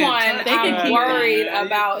that's that. the one They can I'm keep worried that.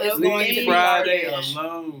 about is Leave going to be Friday garbage.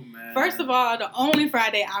 alone, man. First of all, the only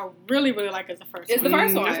Friday I really, really like is the first It's one. the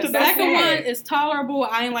first one. That's the The best second it. one is tolerable.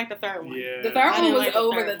 I ain't like the third one. Yeah. The third I one didn't was like the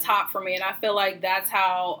over third the one. top for me, and I feel like that's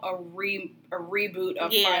how a reboot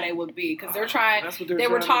of Yeah. Friday would be because they're trying. That's what They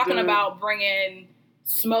were trying to talking do. about bringing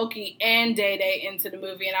Smokey and Day Day into the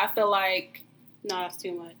movie, and I feel like No, that's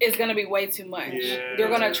too much. it's going to be way too much. Yeah. They're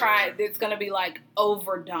going to try. It's going to be like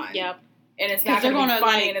overdone. Yep. And it's 'Cause not they're going to be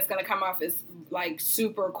gonna, funny, like- and it's going to come off as like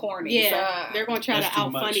super corny. Yeah, So, they're gonna try That's to too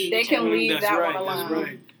out much. funny. They can leave That's that right, one alone. That's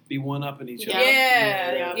right. Be one up in each other.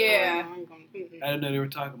 Yeah. Yeah. I didn't know they were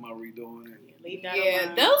talking about redoing it. Leave that Yeah,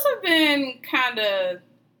 alone. those have been kind of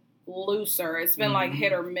looser. It's been like Mhm.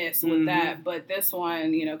 hit or miss with Mhm. that. But this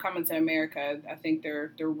one, Coming to America, I think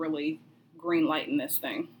they're really green lighting this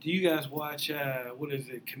thing. Do you guys watch what is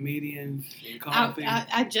it, Comedians and I, Coffee?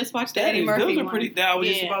 I just watched the That Eddie is- Murphy those are one. pretty. I was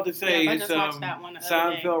just Yeah. about to say, Yep, I it's just watched that one the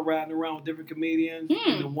other day. Seinfeld riding around with different comedians. Hmm.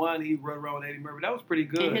 And the one he rode around with Eddie Murphy. That was pretty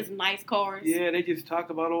good. And his nice cars. Yeah, they just talk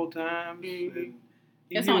about old times. Mhm. And you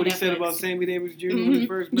It's hear on what he said Netflix. about Sammy Davis Jr. when he Mhm.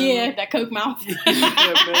 first met Yeah, him? that Coke mouth. Yeah,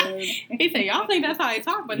 man. He said, y'all think that's how he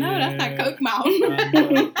talk, but no, that's that Yeah. Coke mouth. I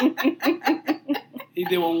know.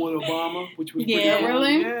 He did one with Obama, which was Yeah. pretty cool.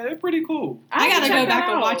 Really? Yeah, they're pretty cool. I gotta check go back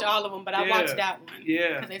that and watch out. all of them, but I Yeah. watched that one.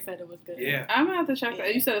 Yeah. Because they said it was good. Yeah. I'm gonna have to check Yeah.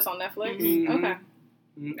 that. You said it's on Netflix. Mhm. Okay.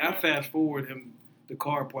 I fast forward him the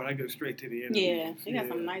car part. I go straight to the end. Yeah, they got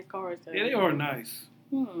some nice cars. Though. Yeah, they are nice.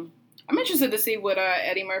 I'm interested to see what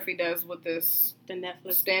Eddie Murphy does with this The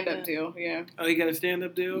Netflix stand-up deal. Yeah. Oh, he got a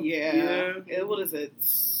stand-up deal. Yeah. What is it?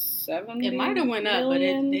 70. It might have went up, but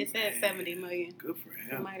million? it said 70 million. Good for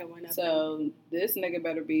It him. might have went up. So this nigga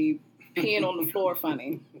better be peeing on the floor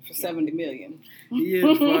funny for 70 million. He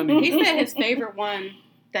is funny. He said his favorite one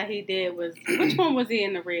that he did was, which one was he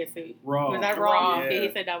in the red suit? Raw. Was that Raw? Yeah. Yeah,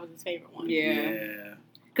 he said that was his favorite one. Yeah.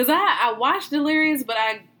 Because I watched Delirious,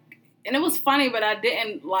 and it was funny, but I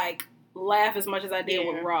didn't laugh as much as I did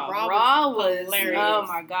Yeah. with Raw. Raw was was hilarious. oh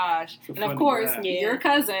my gosh. It's a And of funny course, laugh. your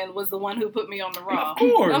cousin was the one who put me on the Raw. Of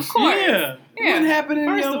course. Of course. Yeah. Yeah. What happened any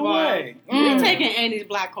First other of all, way? You're Mm. taking Annie's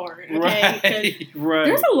black card, okay? 'Cause Right. Right.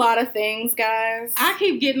 There's a lot of things, guys. I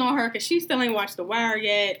keep getting on her because she still ain't watched The Wire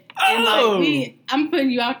yet. And Oh. I'm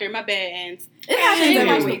putting you out there. My bad, Ans. It She happens ain't every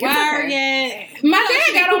watched The week. It's Wire okay. yet. My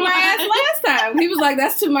dad got on my ass last time. He was like,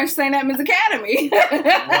 "That's too much St. Edmund's Academy."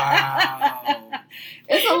 Wow.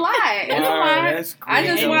 It's a lot. It's a Wow, lot. that's great. I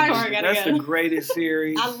just watched- That's the greatest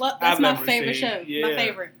series. That's I've my ever favorite seen. show. Yeah. My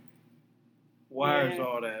favorite. Wire's Yeah.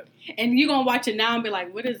 all that. And you're going to watch it now and be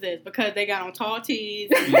like, what is this? Because they got on tall tees.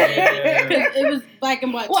 Yeah. Because it was back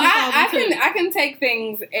in what, Well, I 2002? can take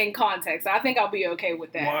things in context. I think I'll be okay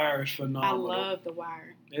with that. Wire's I phenomenal. love The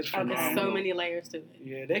Wire. It's There's phenomenal. so many layers to it.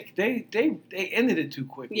 Yeah, they ended it too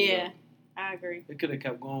quickly. Yeah, I agree. though. They could have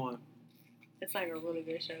kept going. It's like a really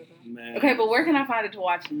good show, though. Man. Okay, but where can I find it to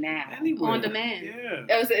watch now? Anywhere. On demand. Yeah.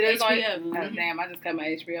 It is on. HBO. Oh, damn, I just cut my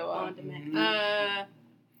HBO On off. demand. Mhm.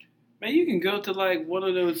 Man, you can go to one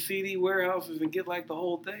of those CD warehouses and get the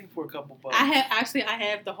whole thing for a couple bucks. I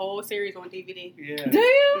have the whole series on DVD. Yeah. Do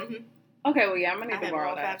you? Mm-hmm. Okay, well, yeah, I'm gonna I need to have borrow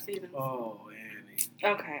all 5 that. seasons. Oh,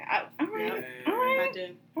 Annie. Okay, all right, Man. all right, I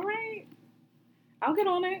do. all right. I'll get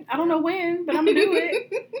on it. I don't know when, but I'm gonna do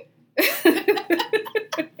it.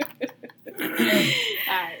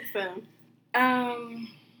 Alright, so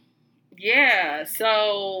Yeah.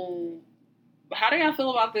 So, how do y'all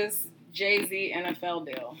feel about this Jay-Z NFL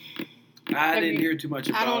deal? I didn't hear too much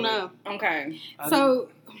about I don't it. know. Okay. So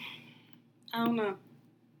I don't know.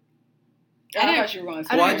 I thought you were going to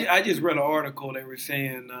say. Well, that. I just read an article. They were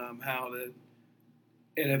saying how the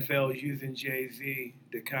NFL is using Jay-Z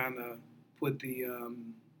to kind of put the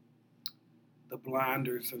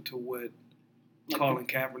blinders into what Colin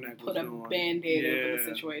Kaepernick was Put a doing. band-aid over Yeah. the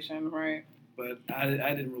situation, right? But I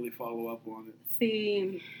didn't really follow up on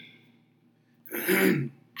See,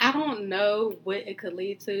 it. I don't know what it could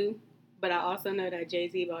lead to, but I also know that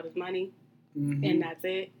Jay-Z bought his money, Mhm. and that's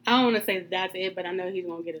it. I don't want to say that's it, but I know he's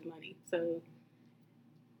going to get his money. So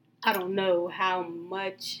I don't know how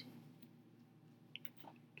much.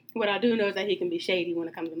 What I do know is that he can be shady when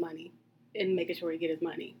it comes to money and making sure he get his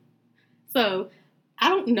money. So I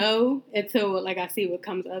don't know until I see what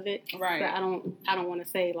comes of it. Right. But I don't want to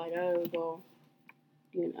say oh well,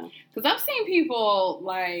 Because I've seen people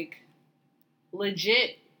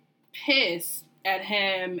legit pissed at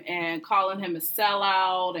him and calling him a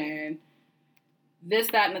sellout and this,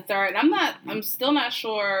 that, and the third. And I'm still not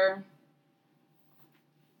sure.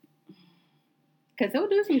 because he'll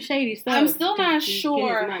do some shady stuff. I'm still to not get his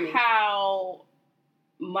sure money. how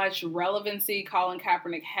much relevancy Colin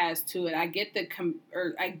Kaepernick has to it. I get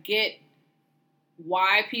I get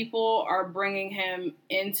why people are bringing him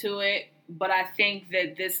into it, but I think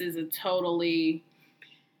that this is a totally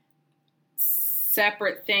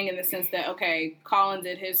separate thing in the sense that, okay, Colin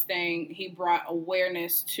did his thing. He brought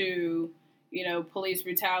awareness to, police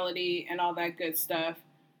brutality and all that good stuff.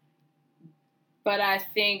 But I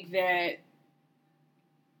think that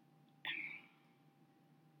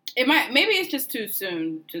maybe it's just too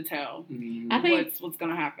soon to tell Mhm. I think what's going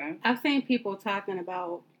to happen. I've seen people talking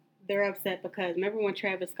about they're upset because remember when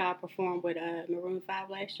Travis Scott performed with Maroon 5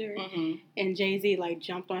 last year, Mm-hmm. and Jay-Z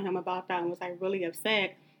jumped on him about that and was really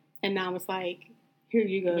upset, and now it's here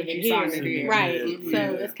you go, But to you here. signed the deal. Right? Mhm. So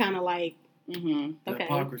Yeah. it's kind of Mm-hmm. The okay,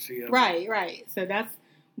 hypocrisy of it. right. So that's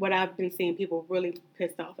what I've been seeing people really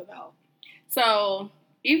pissed off about. So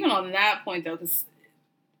even on that point, though, because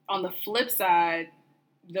on the flip side,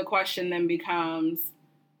 the question then becomes: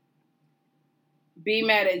 be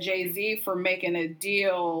mad at Jay-Z for making a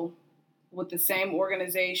deal with the same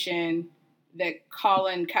organization that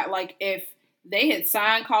if they had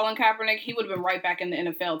signed Colin Kaepernick, he would have been right back in the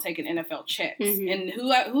NFL taking NFL checks. Mhm. And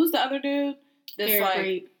who's the other dude? Eric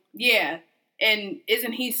Reid. Yeah. And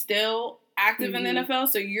isn't he still active in the Mhm. NFL?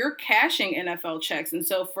 So you're cashing NFL checks. And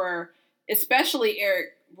so for especially Eric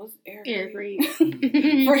Reed.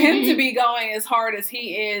 for him to be going as hard as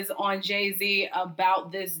he is on Jay-Z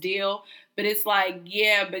about this deal. But it's like,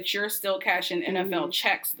 yeah, but you're still cashing NFL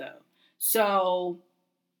checks though. So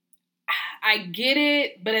I get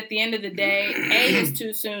it, but at the end of the day, A, is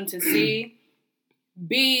too soon to see.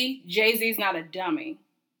 B, Jay-Z's not a dummy.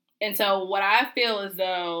 And so what I feel as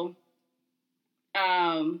though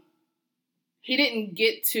he didn't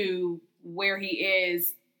get to where he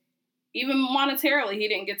is, even monetarily, he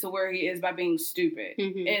didn't get to where he is by being stupid.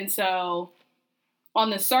 And so on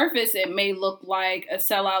the surface, it may look like a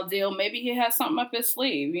sellout deal. Maybe he has something up his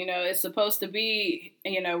sleeve. You know, it's supposed to be,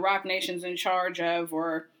 you know, Roc Nation's in charge of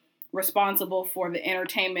or responsible for the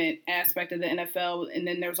entertainment aspect of the NFL. And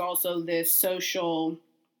then there's also this social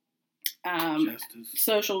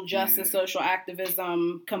justice, social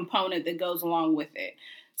activism component that goes along with it.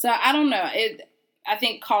 So I don't know. I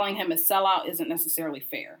think calling him a sellout isn't necessarily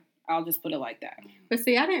fair. I'll just put it like that. But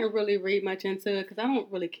see, I didn't really read much into it because I don't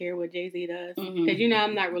really care what Jay-Z does. Because, you know,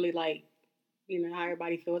 I'm not really like, you know, how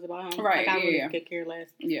everybody feels about him. Right, Like, I really could care less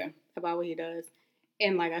Yeah. about what he does.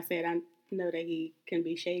 And like I said, I know that he can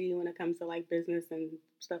be shady when it comes to like business and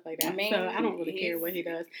stuff like that. I mean, so I don't really care what he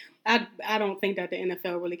does. I don't think that the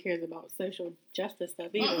NFL really cares about social justice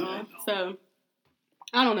stuff either. So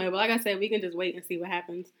I don't know. But like I said, we can just wait and see what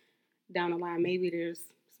happens down the line. Maybe there's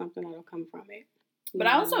something that'll come from it. But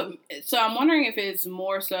I'm wondering if it's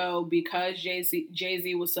more so because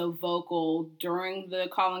Jay-Z was so vocal during the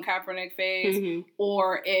Colin Kaepernick phase,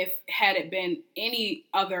 or if had it been any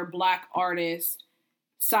other black artist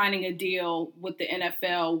signing a deal with the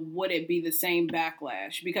NFL, would it be the same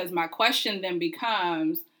backlash? Because my question then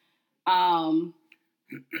becomes, how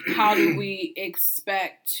do we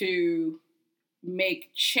expect to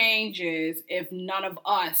make changes if none of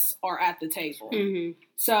us are at the table?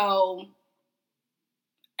 So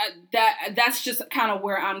that's just kind of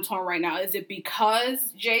where I'm torn right now. Is it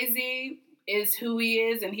because Jay-Z is who he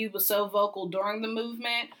is and he was so vocal during the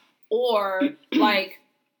movement, or like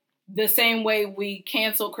the same way we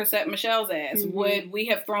canceled Chrisette Michelle's ass, would we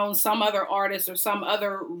have thrown some other artist or some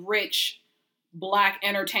other rich black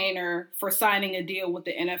entertainer for signing a deal with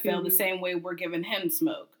the NFL the same way we're giving him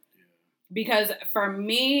smoke? Because for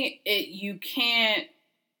me, you can't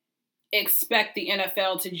expect the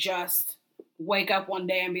NFL to just wake up one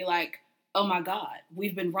day and be like, oh my God,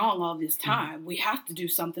 we've been wrong all this time. We have to do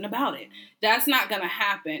something about it. That's not going to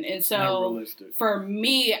happen. And so for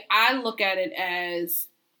me, I look at it as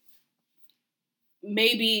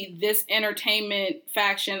maybe this entertainment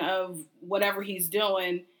faction of whatever he's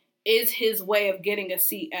doing is his way of getting a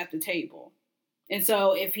seat at the table. And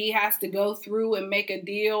so if he has to go through and make a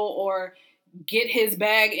deal or get his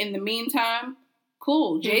bag in the meantime,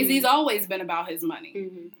 cool. Jay-Z's always been about his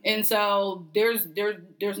money. And so there's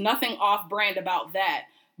nothing off-brand about that.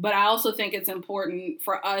 But I also think it's important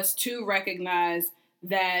for us to recognize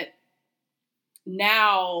that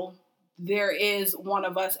now there is one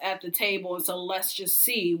of us at the table. And so let's just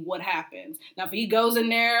see what happens. Now, if he goes in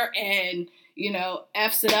there and, you know,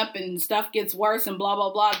 F's it up and stuff gets worse and blah,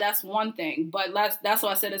 blah, blah, that's one thing. But that's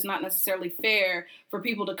why I said it's not necessarily fair for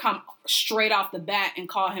people to come straight off the bat and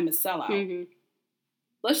call him a sellout.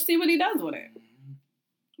 Let's see what he does with it.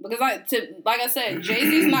 Because like I said,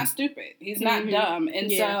 Jay-Z's not stupid. He's not dumb.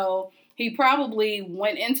 And so he probably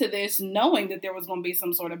went into this knowing that there was going to be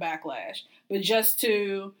some sort of backlash. But just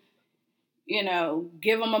to, you know,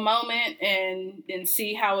 give him a moment and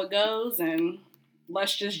see how it goes, and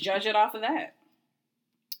let's just judge it off of that.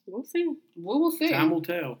 We'll see. We will see. Time will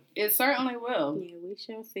tell. It certainly will. Yeah, we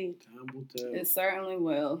shall see. Time will tell. It certainly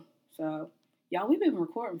will. So, y'all, we've been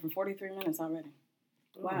recording for 43 minutes already.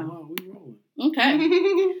 Wow. We rolling.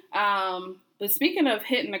 Okay. But speaking of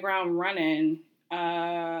hitting the ground running,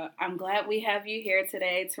 I'm glad we have you here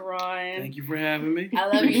today, Teron. Thank you for having me. I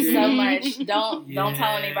love you so much. Don't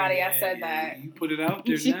tell anybody I said that. You put it out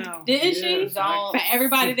there now. Didn't she? Don't. For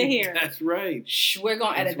everybody to hear. That's right. Shh, we're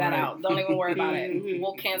going to edit that out. Don't even worry about it.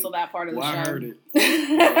 We'll cancel that part of the show. I heard it.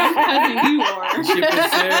 You are. The ship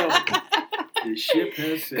has sailed. The ship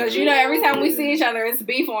has sailed. Because, you know, every time we see each other, it's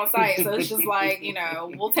beef on site. So it's just like, you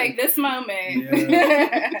know, we'll take this moment.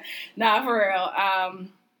 Yeah. Nah, for real.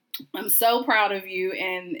 I'm so proud of you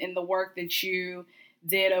and the work that you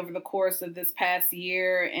did over the course of this past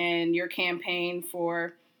year and your campaign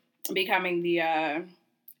for becoming the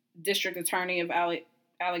district attorney of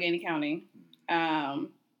Allegheny County.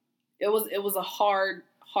 It was a hard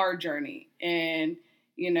journey, and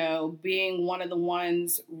you know, being one of the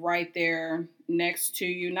ones right there next to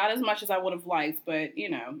you, not as much as I would have liked, but you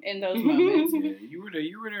know, in those moments, Yeah,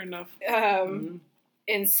 you were there enough.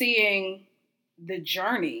 and seeing the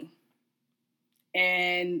journey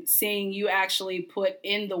and seeing you actually put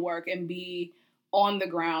in the work and be on the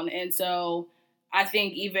ground. And so I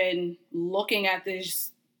think even looking at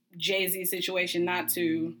this Jay-Z situation, not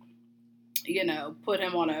to, put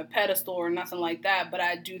him on a pedestal or nothing like that, but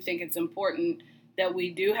I do think it's important that we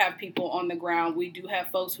do have people on the ground. We do have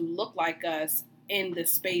folks who look like us in the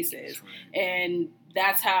spaces. And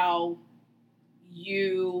that's how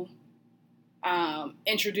you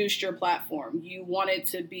introduced your platform. You wanted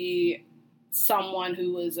to be someone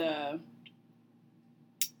who was I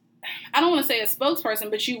don't want to say a spokesperson,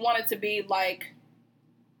 but you wanted to be like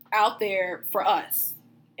out there for us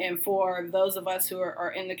and for those of us who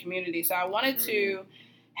are in the community. So I wanted to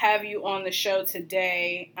have you on the show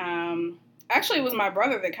today. Actually, it was my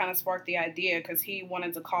brother that kind of sparked the idea because he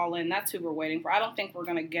wanted to call in. That's who we're waiting for. I don't think we're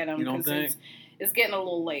going to get him because it's getting a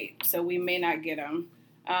little late, so we may not get him.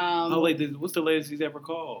 How late? What's the latest he's ever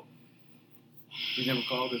called? He's never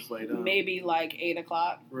called this late, huh? Maybe like 8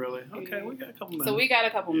 o'clock. Really? Okay, we got a couple minutes. So we got a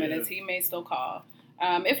couple minutes. He may still call.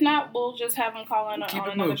 If not, we'll just have him call in on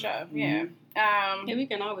another show. Mm-hmm. Yeah. And we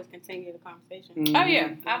can always continue the conversation. Mm-hmm. Oh,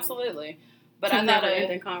 yeah, absolutely. But I thought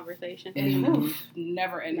never-ending conversation.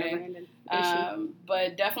 Never ending.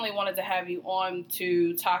 But definitely wanted to have you on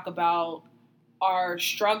to talk about our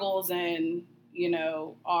struggles and,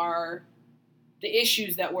 the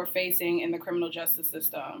issues that we're facing in the criminal justice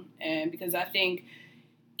system. And because I think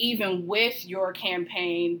even with your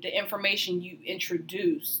campaign, the information you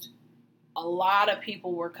introduced, a lot of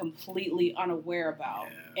people were completely unaware about.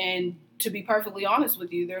 Yeah. And to be perfectly honest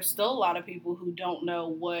with you, there's still a lot of people who don't know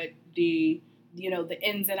what the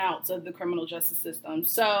ins and outs of the criminal justice system.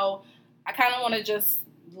 So I kind of want to just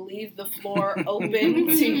leave the floor open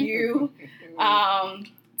to you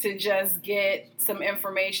to just get some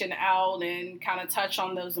information out and kind of touch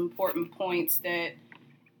on those important points that,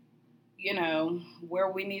 where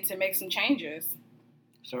we need to make some changes.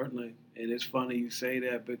 Certainly. And it's funny you say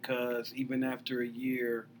that because even after a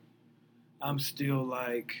year, I'm still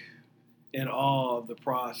like in awe of the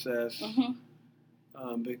process.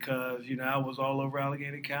 Mm-hmm. Because, I was all over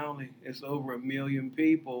Allegheny County. It's over 1 million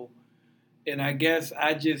people. And I guess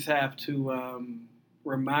I just have to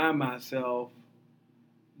remind myself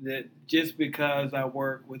that just because I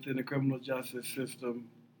work within the criminal justice system,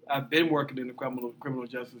 I've been working in the criminal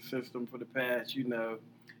justice system for the past,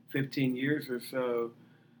 15 years or so,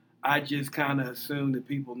 I just kind of assume that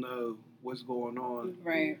people know what's going on.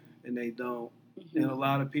 Right. And they don't. Mm-hmm. And a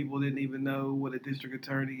lot of people didn't even know what a district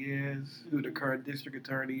attorney is, who the current district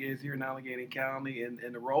attorney is here in Allegheny County, and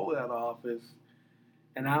the role of that office.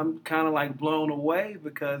 And I'm kind of like blown away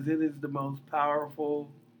because it is the most powerful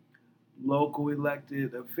local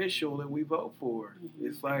elected official that we vote for. Mm-hmm.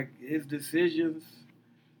 It's like his decisions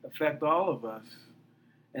affect all of us.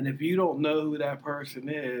 And if you don't know who that person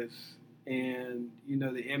is and,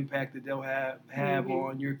 the impact that they'll have mm-hmm.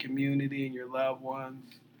 on your community and your loved ones,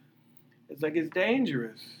 it's like it's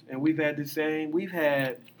dangerous. And we've had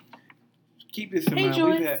keep this in mind.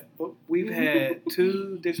 Joyce. We've had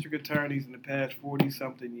 2 district attorneys in the past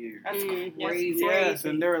 40-something years. That's crazy. Yes,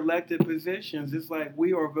 and they're elected positions. It's like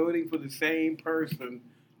we are voting for the same person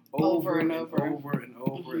over and over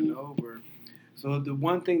mm-hmm. and over. So the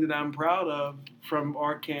one thing that I'm proud of from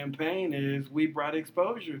our campaign is we brought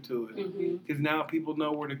exposure to it. Because mm-hmm. now people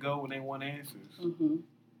know where to go when they want answers. Mm-hmm.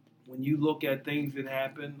 When you look at things that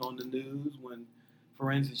happen on the news, when,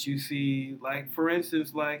 for instance, you see, like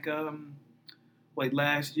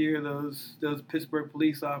last year, those Pittsburgh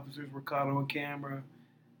police officers were caught on camera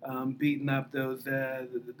beating up the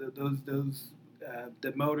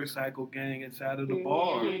motorcycle gang inside of the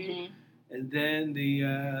bar, mm-hmm. and then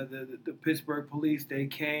the Pittsburgh police, they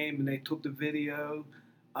came and they took the video.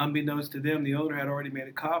 Unbeknownst to them, the owner had already made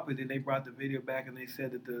a copy. Then they brought the video back and they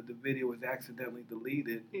said that the video was accidentally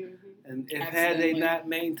deleted. Mm-hmm. And had they not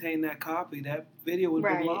maintained that copy, that video would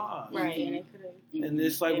have been lost. Right, and it could have. And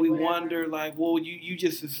it's like we wonder, like, well, you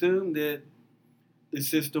just assume that the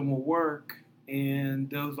system will work and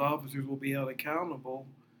those officers will be held accountable.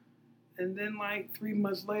 And then, like, 3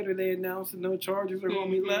 months later, they announced that no charges are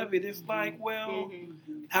going to be levied. It's like, well,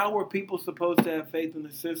 how were people supposed to have faith in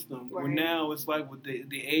the system? Right. Where now it's like with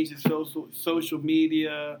the age of social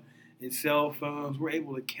media and cell phones, we're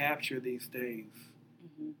able to capture these things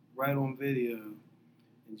right on video,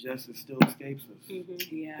 and justice still escapes us.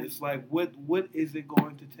 Mm-hmm. Yeah. It's like, what is it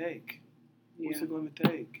going to take? What's it going to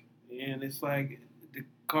take? And it's like the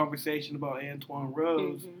conversation about Antoine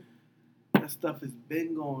Rose, that stuff has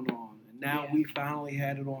been going on. Now we finally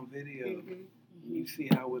had it on video. Mm-hmm. And you see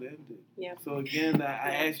how it ended. Yeah. So again,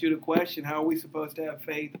 I asked you the question, how are we supposed to have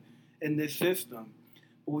faith in this system?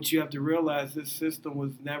 But what you have to realize, this system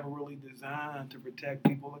was never really designed to protect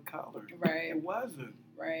people of color. Right. It wasn't.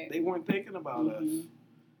 Right. They weren't thinking about us. Mhm.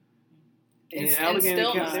 In And Allegheny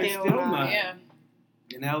still County, not. they're Still still not. not. Yeah.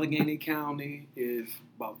 In Allegheny County is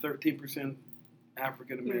about 13%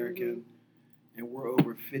 African American, and we're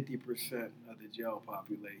over 50% of the jail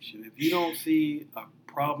population. If you don't see a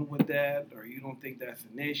problem with that, or you don't think that's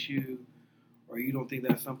an issue, or you don't think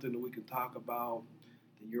that's something that we can talk about,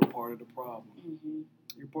 then you're part of the problem. Mhm.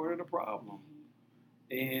 You're part of the problem.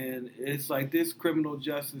 And it's like this criminal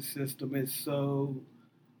justice system is so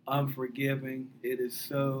unforgiving. It is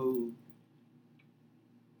so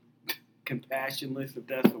compassionless, if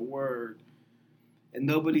that's a word. And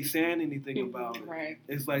nobody's saying anything about it. Right.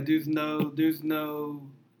 It's like there's no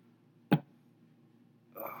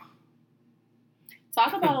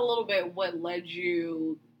Talk about a little bit what led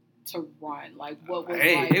you to run. Like, what was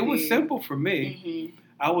it was simple for me. Mhm.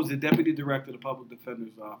 I was the deputy director of the public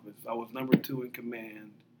defender's office. I was number 2 in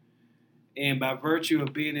command. And by virtue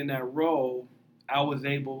of being in that role, I was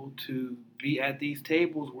able to be at these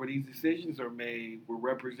tables where these decisions are made, where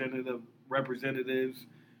representatives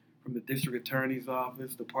from the district attorney's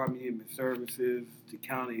office, Department of Human Services, to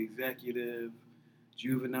county executive,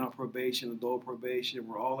 juvenile probation, adult probation,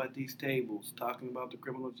 we're all at these tables talking about the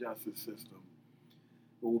criminal justice system.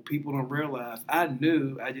 But what people don't realize, I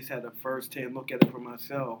just had a first-hand look at it for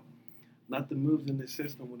myself. Nothing moves in this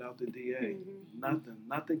system without the DA.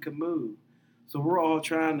 Nothing can move. So we're all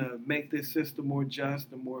trying to make this system more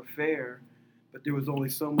just and more fair, but there was only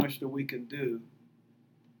so much that we can do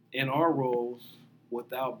in our roles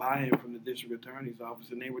without buy-in from the district attorney's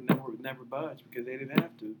office, and they would never budge because they didn't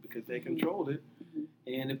have to, because they controlled it.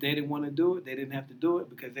 And if they didn't want to do it, they didn't have to do it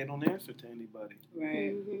because they don't answer to anybody.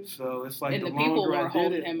 Right. So it's like And the the people longer I weren't did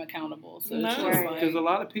holding it, him accountable. So no, it's just like, because a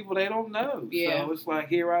lot of people, they don't know. Yeah. So it's like,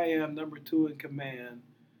 here I am, number 2 in command.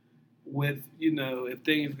 With, if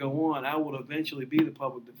things go on, I will eventually be the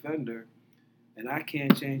public defender, and I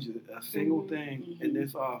can't change a single thing in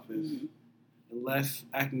this office unless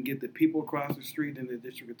I can get the people across the street in the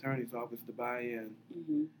district attorney's office to buy in.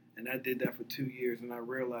 And I did that for 2 years, and I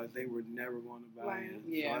realized they were never going to buy in.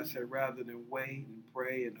 Yeah. So I said, rather than wait and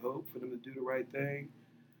pray and hope for them to do the right thing,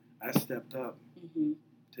 I stepped up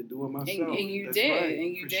to do it myself. And you That's did. right,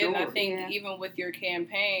 And you for did. sure. And I think even with your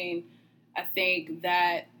campaign, I think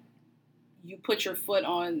that you put your foot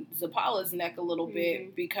on Zapala's neck a little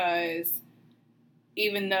bit, because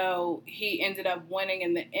even though he ended up winning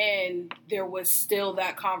in the end, there was still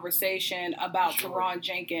that conversation about Teron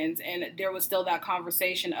Jenkins, and there was still that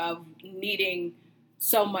conversation of needing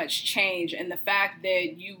so much change. And the fact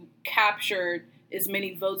that you captured as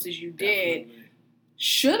many votes as you did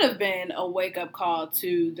should have been a wake-up call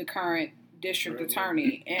to the current district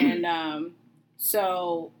attorney. And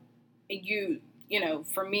so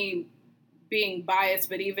for me, being biased,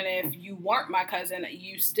 but even if you weren't my cousin,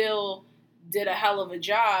 you still did a hell of a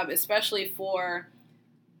job, especially for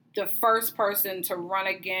the first person to run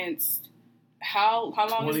against how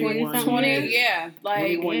long is 20? Yeah, like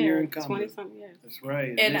 21 year incumbent. 20-something years. That's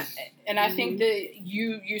right. And I think that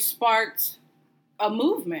you sparked a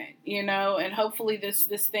movement, and hopefully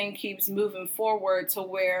this thing keeps moving forward to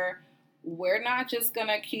where we're not just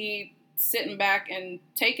gonna keep sitting back and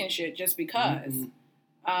taking shit just because.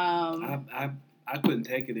 I couldn't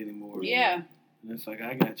take it anymore. Yeah. And it's like,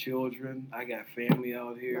 I got children, I got family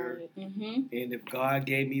out here, and if God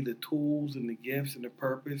gave me the tools and the gifts and the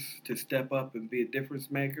purpose to step up and be a difference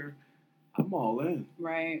maker, I'm all in.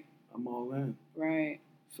 Right. I'm all in. Right.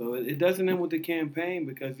 So it doesn't end with the campaign,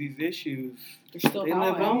 because these issues, they're still they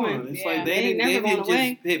live on. It's like they didn't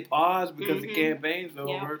just hit pause because the campaign's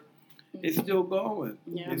over. It's still going.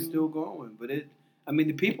 It's still going. But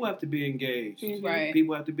the people have to be engaged. Right.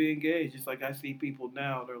 People have to be engaged. Just like I see people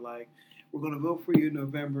now, they're like, we're going to vote for you in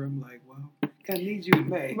November. I'm like, well, I need you in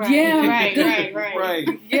May. Right. Yeah. Right.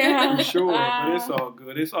 Yeah. For sure. But it's all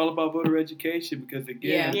good. It's all about voter education, because,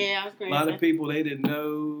 again, I was a lot of people, they didn't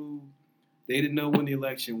know when the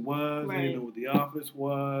election was. Right. They didn't know what the office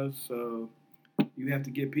was. So you have to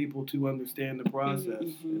get people to understand the process.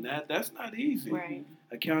 And that's not easy. Right.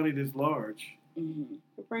 A county this large.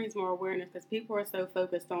 It brings more awareness, because people are so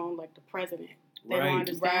focused on, like, the president. They Right. don't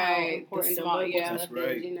understand how important the local stuff That's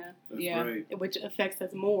right. is, That's right. which affects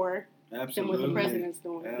us more than what the president's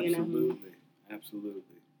doing. Absolutely.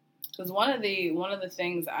 Because one of the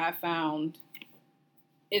things I found,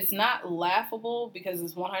 it's not laughable because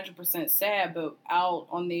it's 100% sad, but out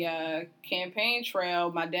on the campaign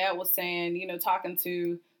trail, my dad was saying, talking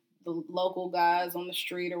to the local guys on the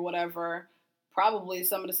street or whatever, probably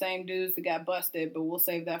some of the same dudes that got busted, but we'll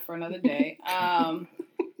save that for another day.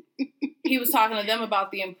 he was talking to them about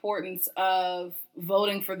the importance of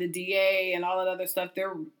voting for the DA and all that other stuff.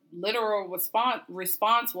 Their literal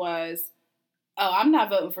response was, "Oh, I'm not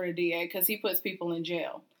voting for the DA because he puts people in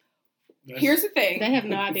jail." Here's the thing. They have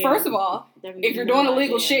no idea. First of all, if you're doing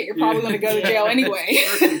illegal shit, you're probably going to go to jail anyway.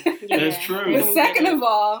 That's true. But second of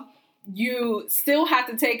all, you still have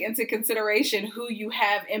to take into consideration who you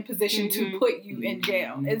have in position to put you in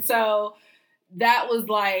jail. And so that was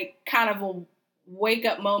like kind of a wake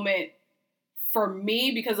up moment for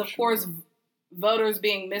me, because of course voters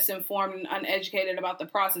being misinformed and uneducated about the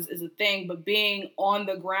process is a thing, but being on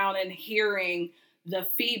the ground and hearing the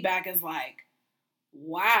feedback is like,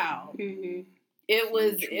 wow. It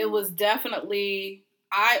was definitely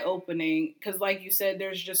eye-opening, because like you said,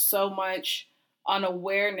 there's just so much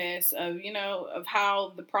unawareness of, of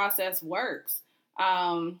how the process works.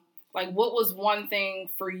 Like, what was one thing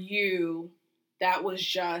for you that was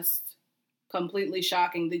just completely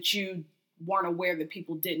shocking that you weren't aware that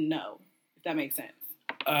people didn't know, if that makes sense?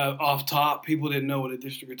 Off top, people didn't know what a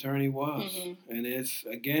district attorney was. And it's,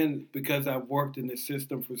 again, because I've worked in this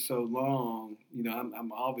system for so long,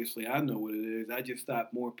 I'm obviously, I know what it is. I just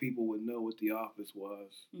thought more people would know what the office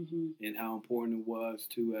was and how important it was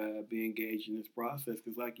to be engaged in this process.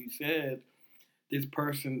 Because like you said, this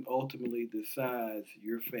person ultimately decides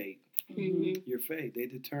your fate. Your fate. They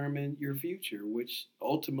determine your future, which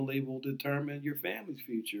ultimately will determine your family's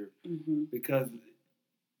future. Because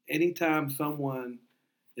anytime someone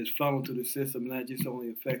is funneled through the system, that just only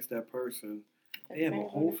affects that person. They have a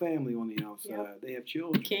whole family on the outside. Yep. They have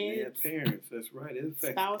children. Kids. They have parents. That's right. It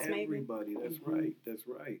affects everybody. Maybe. That's right. That's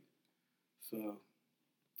right. So,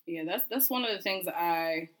 yeah, that's one of the things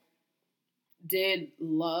I did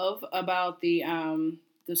love about the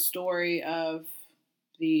story of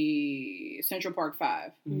the Central Park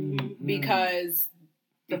Five, because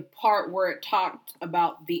the part where it talked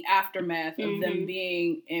about the aftermath of them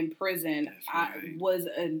being in prison was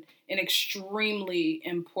an extremely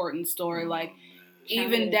important story. Like,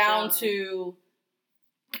 even down to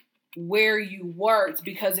where you worked,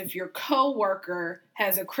 because if your coworker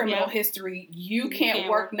has a criminal history, you can't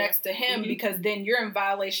work next to him because then you're in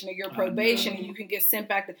violation of your probation and you can get sent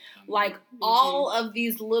back to, like, all of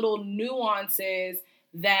these little nuances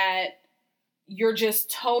that you're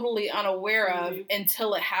just totally unaware of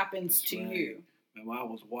until it happens to you. And while I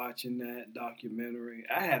was watching that documentary,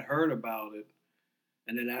 I had heard about it,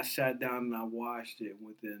 and then I sat down and I watched it.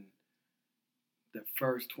 Within the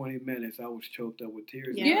first 20 minutes, I was choked up with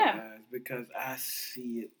tears in my eyes, because I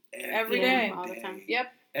see it every day. All the time. Yep.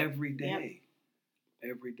 Every day.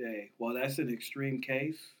 Yep. Every day. Well, that's an extreme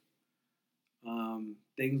case.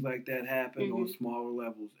 Things like that happen on smaller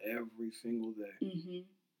levels every single day.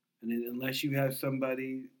 And then unless you have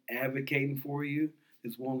somebody advocating for you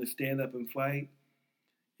that's willing to stand up and fight,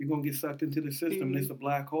 you're going to get sucked into the system. And it's a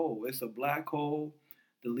black hole. It's a black hole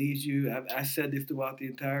that leads you. I said this throughout the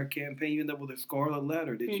entire campaign. You end up with a scarlet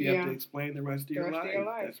letter that you have to explain the rest of your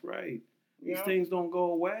life. That's right. These things don't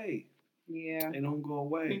go away. Yeah. They don't go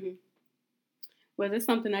away. Was this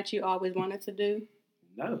something that you always wanted to do?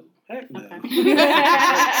 No. Heck no. Okay.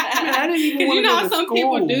 I didn't even want to go to some school.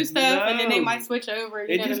 people do stuff and then they might switch over.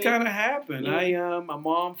 It just kind of happened. Yeah. My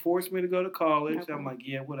mom forced me to go to college. Okay. I'm like,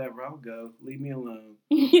 yeah, whatever, I'll go. Leave me alone.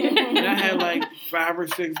 And I had like 5 or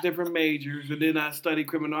 6 different majors, and then I studied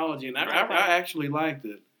criminology, and I actually liked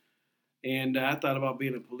it. And I thought about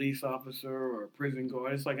being a police officer or a prison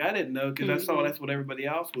guard. It's like, I didn't know, because I saw that's what everybody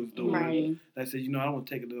else was doing. Right. I said, I don't want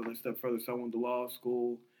to take it another step further, so I went to law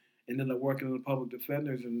school. And then working in the public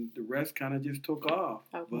defenders, and the rest kind of just took off.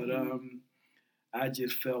 Okay. But I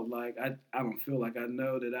just felt like, I don't feel like I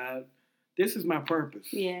know that this is my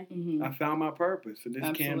purpose. Yeah. I found my purpose. And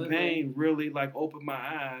this campaign really opened my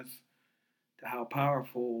eyes to how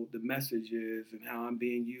powerful the message is and how I'm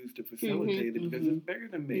being used to facilitate it, because it's bigger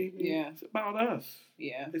than me. Yeah. It's about us.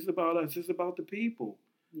 Yeah. It's about us. It's about the people.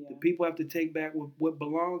 Yeah. The people have to take back what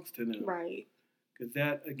belongs to them. Right. Because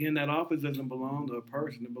that office doesn't belong to a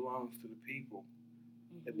person. It belongs to the people.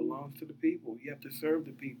 It belongs to the people. You have to serve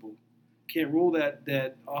the people. You can't rule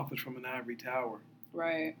that office from an ivory tower.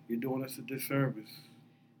 Right. You're doing us a disservice.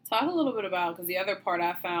 Talk a little bit about, because the other part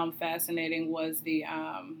I found fascinating was the,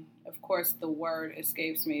 of course, the word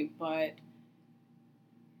escapes me, but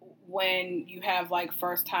when you have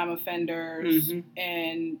first-time offenders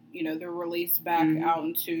and, they're released back out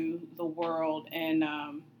into the world and...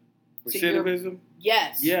 recidivism?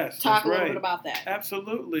 Yes. Talk a little bit about that.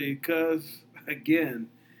 Absolutely, because, again,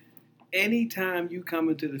 anytime you come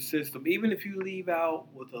into the system, even if you leave out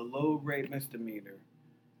with a low-grade misdemeanor,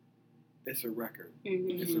 it's a record.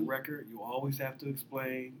 Mm-hmm. It's a record. You always have to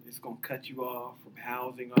explain. It's going to cut you off from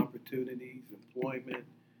housing opportunities, employment,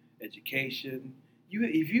 education.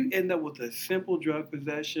 If you end up with a simple drug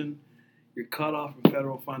possession, you're cut off from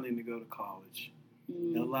federal funding to go to college.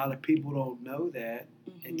 And a lot of people don't know that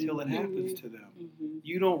until it happens to them.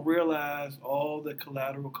 You don't realize all the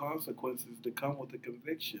collateral consequences that come with the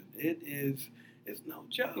conviction. It's no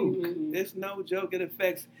joke. It's no joke. It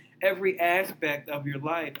affects every aspect of your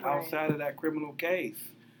life outside of that criminal case.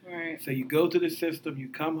 Right. So you go to the system, you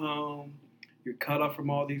come home, you're cut off from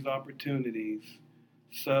all these opportunities.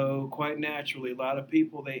 So quite naturally, a lot of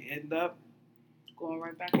people, they end up going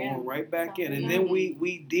right back in. And then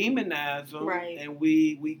we demonize them and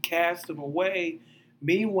we cast them away.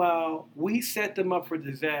 Meanwhile, we set them up for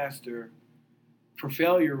disaster, for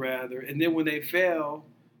failure rather, and then when they fail,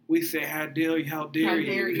 we say, how dare you?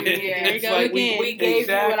 Yeah, it's like we gave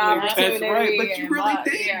you an opportunity. That's right, but you really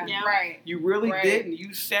didn't. Yeah. Right. You really didn't.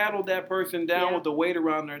 You saddled that person down with the weight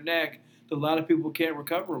around their neck that a lot of people can't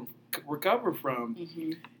recover from.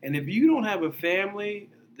 And if you don't have a family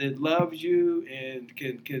that loves you and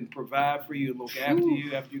can provide for you and look after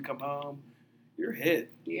you after you come home, you're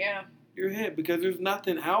hit. Yeah. You're hit because there's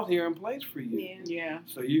nothing out here in place for you. Yeah.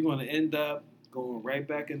 So you're going to end up going right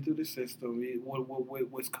back into the system.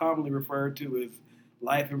 What's commonly referred to as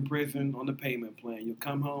life in prison on the payment plan. You'll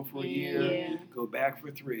come home for a year, go back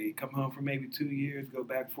for 3, come home for maybe 2 years, go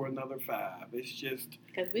back for another 5. It's just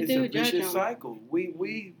it's a vicious cycle.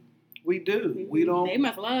 We do. We don't. They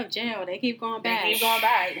must love jail. They keep going back.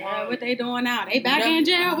 Well, what they doing now? They back in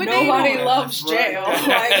jail. What nobody they loves jail.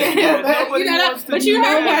 Nobody wants to do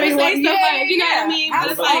that. Nobody say stuff like, you know what I mean?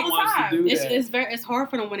 Nobody wants to do that. It's hard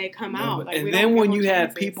for them when they come out. Like, and then when you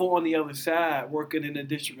have people on the other side working in the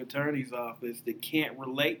district attorney's office that can't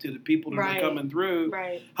relate to the people that are coming through,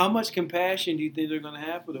 how much compassion do you think they're going to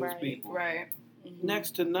have for those people? Right.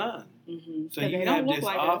 Next to none. So you have this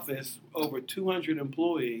office, over 200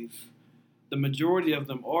 employees. The majority of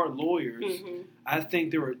them are lawyers. I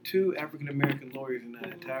think there were 2 African-American lawyers in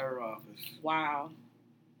that entire office. Wow.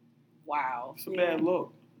 It's a bad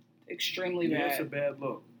look. Extremely bad. Yeah, it's a bad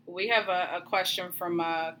look. We have a question from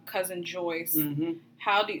cousin Joyce.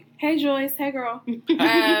 Hey Joyce, hey girl.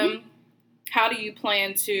 How do you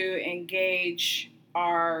plan to engage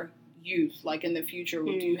our youth, like in the future?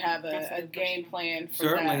 Do you have a game plan for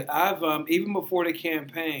Certainly. that? I've even before the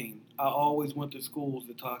campaign, I always went to schools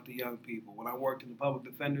to talk to young people. When I worked in the public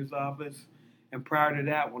defender's office, and prior to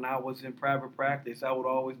that, when I was in private practice, I would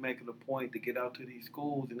always make it a point to get out to these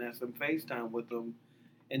schools and have some FaceTime with them,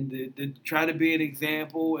 and to try to be an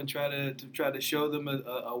example and try to show them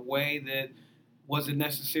a way that wasn't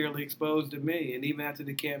necessarily exposed to me. And even after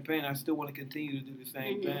the campaign, I still want to continue to do the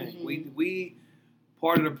same thing. We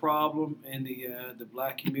part of the problem in the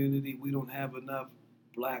black community, we don't have enough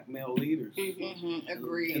black male leaders.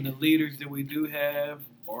 Agreed. And the leaders that we do have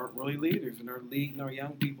aren't really leaders and are leading our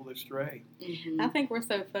young people astray. I think we're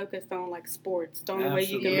so focused on like sports. The only way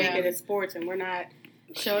you can make it is sports, and we're not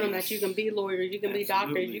showing them that you can be lawyers, you can be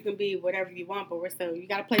doctors, you can be whatever you want, but you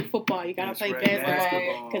got to play football, you got to play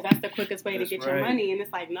basketball, because that's the quickest way to get your money. And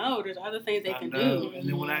it's like, no, there's other things they can do. And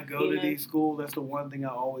then when I go to these schools, that's the one thing I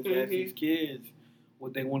always ask these kids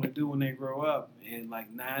what they want to do when they grow up. And like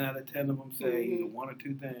 9 out of 10 of them say 1 or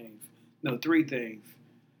 2 things. No, 3 things.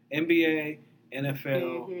 NBA,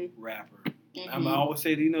 NFL, rapper. I always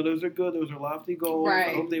say, those are good. Those are lofty goals.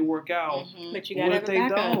 I hope they work out. But you got to have a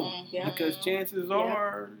backup. Because chances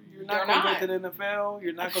are you're not going to go to the NFL.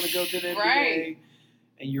 You're not going to go to the NBA.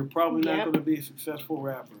 And you're probably not going to be a successful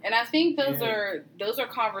rapper. And I think those are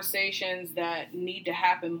conversations that need to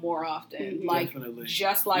happen more often. Like, definitely.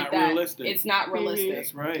 Just like not that. Realistic. It's not realistic.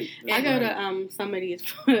 That's right. I go to some of these.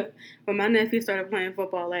 When my nephew started playing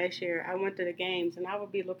football last year, I went to the games, and I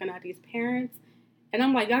would be looking at these parents. And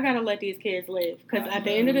I'm like, y'all got to let these kids live. Because at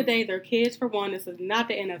the end of the day, they're kids for one. This is not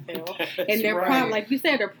the NFL. And they're probably, like you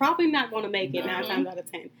said, they're probably not going to make it 9 times out of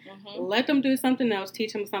 10. Let them do something else.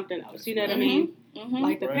 Teach them something else. You know what I mean?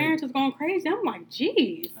 Like, the parents is going crazy. I'm like,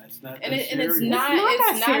 geez. It's not and it's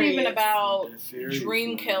not even about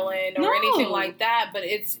dream killing or anything like that, but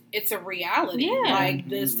it's a reality. Like,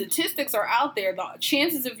 the statistics are out there. The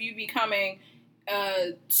chances of you becoming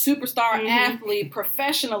a superstar athlete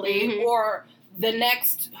professionally or the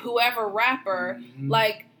next whoever rapper,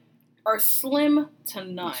 like, are slim to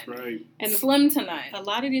none. That's right. And slim to none. A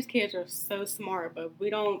lot of these kids are so smart, but we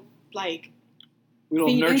don't, like... We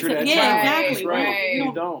don't nurture that talent. Exactly. Right.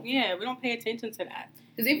 We don't. Yeah, we don't pay attention to that.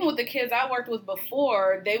 Because even with the kids I worked with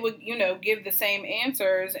before, they would, give the same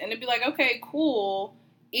answers, and it'd be like, okay, cool.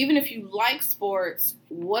 Even if you like sports,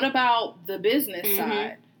 what about the business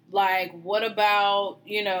side? Like, what about,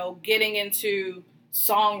 getting into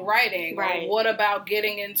songwriting? Right. Or what about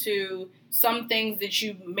getting into some things that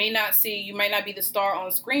you may not see? You may not be the star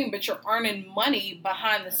on screen, but you're earning money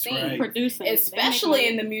behind the scenes. right. Producing. Especially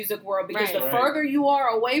in the music world, because Right. the further you are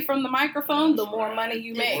away from the microphone, the more money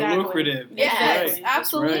you make. More Exactly. lucrative. Yes, That's right.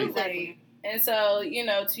 absolutely. That's right. Exactly. And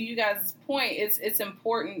so, to you guys' point, it's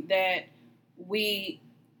important that we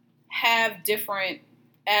have different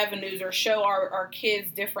avenues or show our kids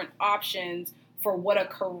different options for what a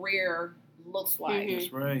career looks like. Mhm.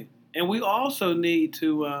 That's right. And we also need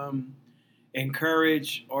to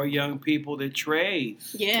encourage our young people to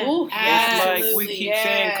trades. Yeah. Ooh, It's like we absolutely, keep yes.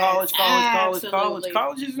 saying college. Absolutely.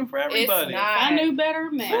 College isn't for everybody. not. If I knew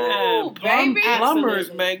better, man. Ooh, baby. Plumbers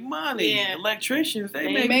Absolutely. make money. Yeah. Electricians, they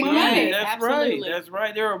They make make money. money. That's Absolutely. right. That's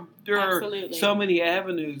right. There are Absolutely. so many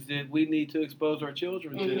avenues that we need to expose our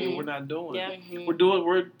children to that Mhm. we're not doing. Yeah. Mhm.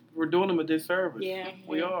 We're doing them a disservice. Yeah.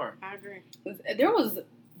 We are. I agree.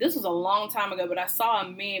 This was a long time ago, but I saw a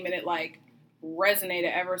meme and it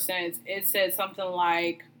resonated ever since. It said something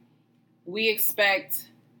like, we expect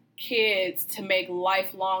kids to make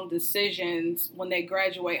lifelong decisions when they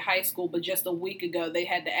graduate high school, but just a week ago they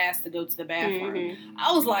had to ask to go to the bathroom. Mhm.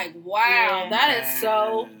 I was like, wow, Yeah. that is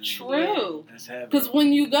so Man. true. That's heavy. Because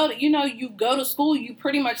when you go to school, you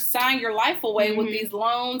pretty much sign your life away with Mhm. these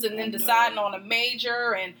loans and I then know. deciding on a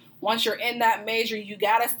major. And once you're in that major, you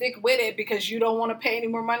got to stick with it because you don't want to pay any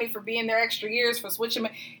more money for being there extra years for switching.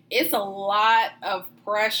 It's a lot of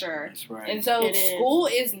pressure. That's right. And so It is. school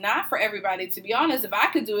is not for everybody. To be honest, if I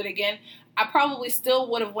could do it again, I probably still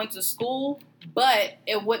would have went to school, but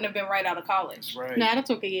it wouldn't have been right out of college. That's right. No, that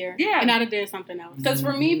took a year. Yeah. And I'd have did something else. Because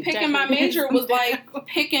for me, picking my Definitely. major was like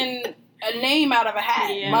picking a name out of a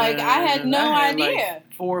hat. Yeah. Like, I had no idea.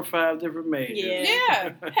 Like 4 or 5 different majors.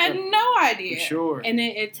 Yeah. Had no idea. For sure. And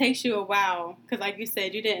it takes you a while because, like you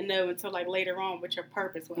said, you didn't know until later on what your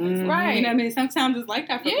purpose was. Mhm. Right. You know what I mean? Sometimes it's like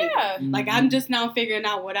that for people. Yeah. Like, I'm just now figuring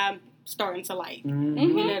out what I'm starting to like. Mhm.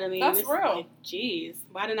 You know what I mean? That's It's real. Like, geez,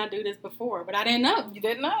 why didn't I do this before? But I didn't know. You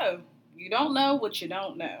didn't know. You don't know what you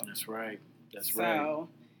don't know. That's right. That's So, right.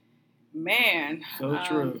 man. So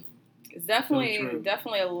true. It's definitely So true.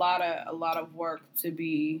 definitely a lot of work to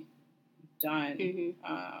be done.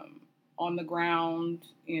 Mm-hmm. On the ground,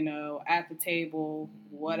 at the table,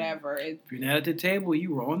 whatever. If you're not at the table,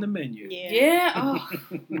 you were on the menu. Yeah. Oh,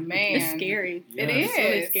 man. It's scary. It Yes. It's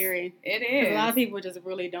really is. scary. It 'Cause is. a lot of people just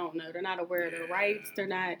really don't know. They're not aware of their rights.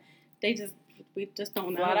 We just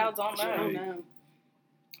don't know. Flat out don't We know. don't know.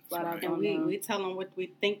 Flat out Right. don't And know. we tell them what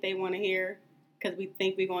we think they want to hear because we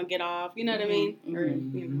think we're going to get off. You know what I mean? Mhm. Or,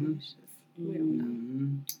 Mhm. it's just, we don't know.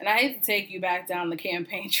 Mhm. And I hate to take you back down the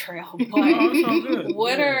campaign trail, Oh, but it's all good.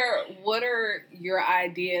 what Yeah. are your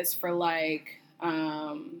ideas for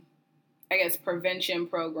I guess programs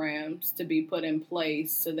programs to be put in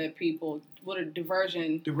place so that people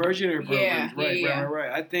diversionary Diversionary programs, Yeah.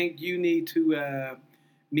 right. I think you need to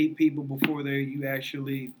meet people before you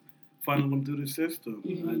actually funnel them through the system.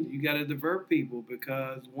 Mhm. You got to divert people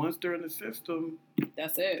because once they're in the system,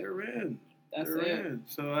 That's it. they're in. That's They're it. in.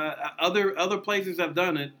 So other places have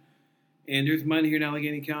done it, and there's money here in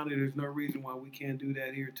Allegheny County. There's no reason why we can't do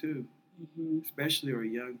that here too, Mm-hmm. especially our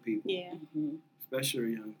young people. Yeah. Mm-hmm. Especially our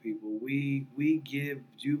young people. We give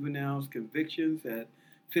juveniles convictions at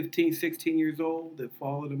 15, 16 years old that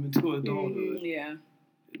follow them into adulthood. Yeah.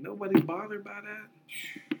 Nobody's bothered by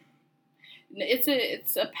that.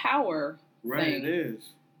 It's a power Right, thing. it is.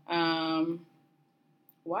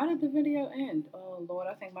 Why did the video end? Oh Lord,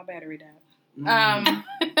 I think my battery died. Mhm.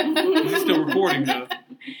 It's still recording though.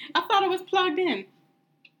 I thought it was plugged in.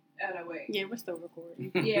 Oh no, wait. Yeah, we're still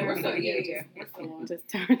recording. Yeah, we're still we're still on. Just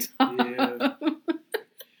turned off. Yeah.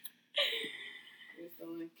 We're still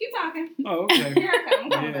on. Keep talking. Oh, okay. Here I come. I'm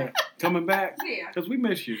coming Yeah. back. Coming back? Yeah. Because we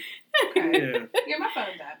miss you. Okay. Yeah. Yeah, my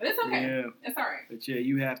phone died, but it's okay. Yeah. It's all right. But yeah,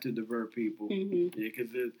 you have to divert people. Mm-hmm. Yeah,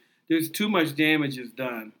 because there's too much damage is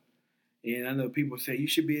done. And I know people say you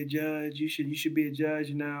should be a judge. You should be a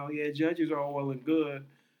judge now. Yeah, judges are all well and good,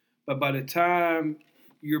 but by the time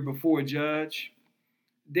you're before a judge,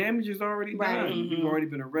 damage is already Right. done. Mhm. You've already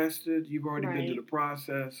been arrested. You've already been Right. through the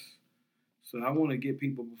process. So I want to get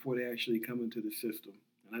people before they actually come into the system,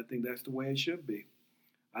 and I think that's the way it should be.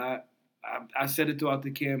 I said it throughout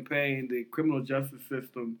the campaign. The criminal justice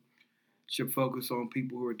system should focus on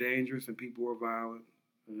people who are dangerous and people who are violent.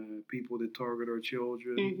 People that target our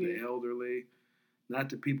children, the Mhm. elderly, not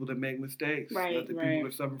the people that make mistakes, Right, not the right. people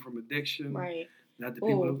that suffer from addiction, Right. not the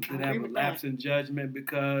people Ooh, that I have agree a with lapse that. in judgment,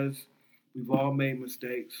 because we've all made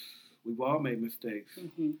mistakes. We've all made mistakes.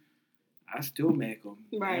 Mm-hmm. I still make them.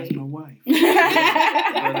 Right. That's my wife.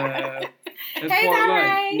 but That's Hey, part of life.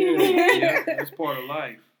 Ty. Yeah, that's part of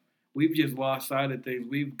life. We've just lost sight of things.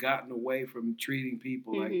 We've gotten away from treating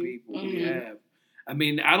people like people. We Mhm. have. I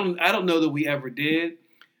mean, I don't know that we ever did.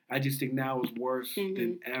 I just think now it's worse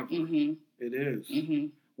than ever. Mhm. It is.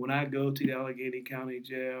 Mhm. When I go to the Allegheny County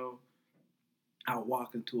Jail, I'll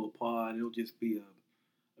walk into a pod and it'll just be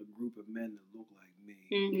a group of men that look like me.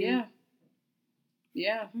 Mhm. Yeah.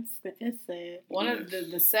 Yeah. It's sad. One of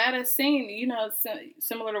the saddest scene, you know,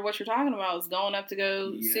 similar to what you're talking about, is going up to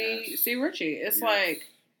go see Richie. It's Yes. like,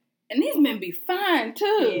 and these men be fine too.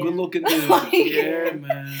 Yeah. Good looking dudes. Like- Yeah,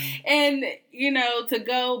 man. And, you know, to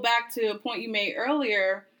go back to a point you made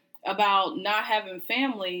earlier about not having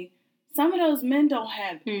family, some of those men don't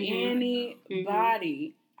have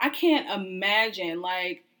anybody. I can't imagine,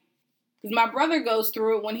 like, because my brother goes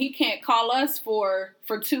through it when he can't call us for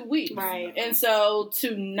 2 weeks. Right. And so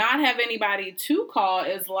to not have anybody to call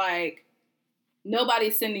is like,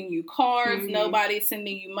 nobody's sending you cards, nobody's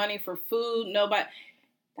sending you money for food, nobody.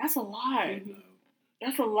 That's a lot.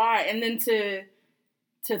 That's a lot. And then to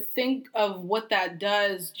think of what that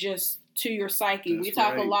does just to your psyche. That's we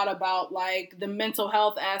talk right. a lot about like the mental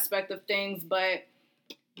health aspect of things, but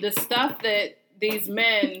the stuff that these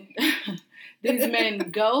men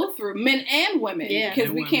go through, men and women, because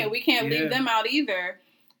And we can't women. leave them out either.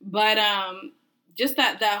 But just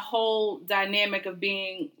that whole dynamic of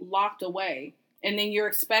being locked away, and then you're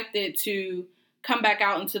expected to come back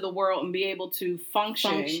out into the world and be able to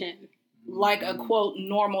function. Like a quote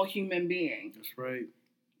normal human being. That's right.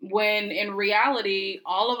 When in reality,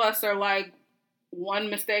 all of us are like one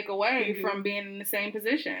mistake away from being in the same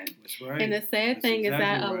position. That's right. And the sad thing is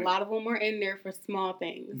that a lot of them are in there for small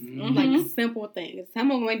things, like simple things. Some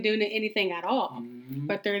of them ain't doing anything at all,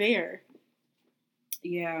 but they're there.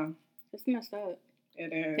 Yeah, it's messed up.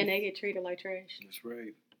 It is, and they get treated like trash. That's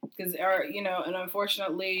right. Because, and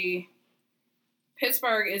unfortunately,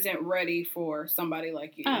 Pittsburgh isn't ready for somebody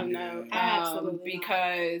like you. Oh, no. Absolutely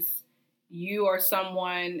because you are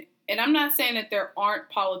someone, and I'm not saying that there aren't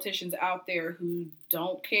politicians out there who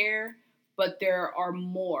don't care, but there are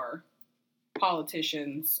more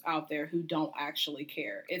politicians out there who don't actually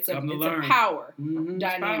care. It's a power dynamic.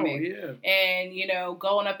 Power, yeah. And,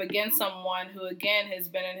 going up against someone who, again, has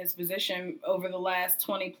been in his position over the last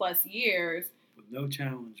 20 plus years, no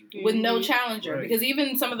challenger. With no challenger. Right. Because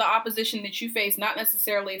even some of the opposition that you face, not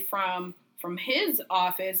necessarily from his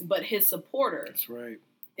office, but his supporters. That's right.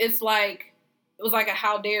 It was like a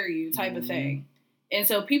how dare you type of thing. And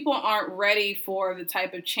so people aren't ready for the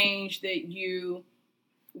type of change that you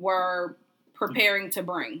were preparing to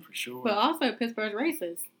bring. For sure. But also Pittsburgh's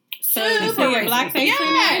racist. So your black face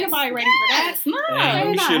ain't nobody ready for that.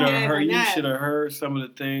 No, you should have heard some of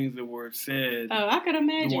the things that were said. Oh, I could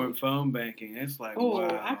imagine. During phone banking. It's like,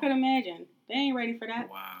 wow. I could imagine. They ain't ready for that.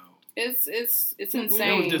 Wow. It's insane.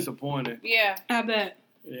 It was disappointing. Yeah. I bet.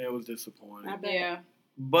 Yeah, it was disappointing. I bet. Yeah.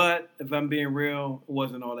 But if I'm being real, it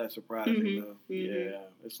wasn't all that surprising though. Mm-hmm. Yeah.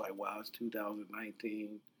 It's like, wow, it's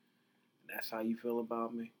 2019. That's how you feel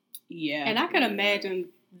about me? Yeah. And I could imagine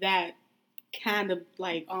that kind of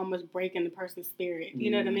like almost breaking the person's spirit.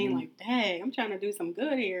 You know what I mean? Like, dang, I'm trying to do some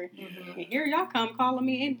good here. And here y'all come calling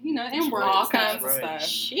me N-word. All kinds of stuff.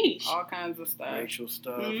 Sheesh. All kinds of stuff. Racial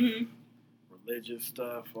stuff, religious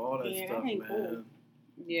stuff, all that stuff, man. Cool.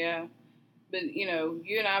 Yeah. But, you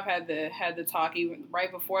and I have had the talk even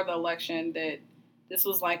right before the election that this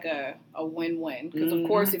was like a win-win. Because, of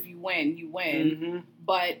course, if you win, you win.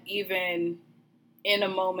 But even in a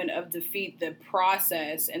moment of defeat, the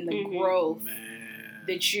process and the growth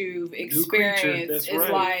that you've experienced is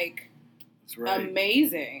like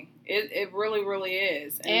amazing. It really, really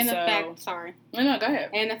is. And the fact, sorry. No, go ahead.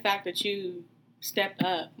 And the fact that you stepped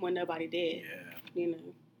up when nobody did. Yeah.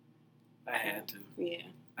 I had to. Yeah.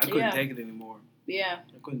 I couldn't take it anymore. Yeah.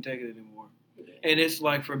 I couldn't take it anymore. And it's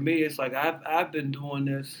like, for me, it's like I've been doing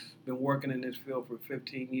this, been working in this field for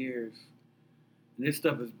 15 years. And this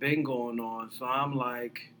stuff has been going on. So I'm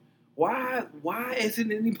like, why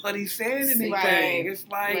isn't anybody saying anything? Right. It's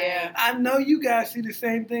like, I know you guys see the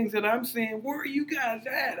same things that I'm seeing. Where are you guys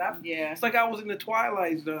at? It's like I was in the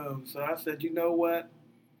Twilight Zone. So I said, you know what?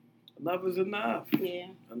 Enough is enough. Yeah.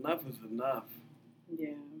 Enough is enough. Yeah.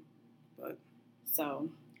 But so,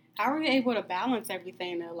 how are you able to balance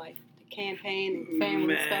everything though? Like the campaign and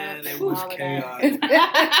family stuff. It was chaotic.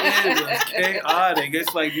 It was chaotic.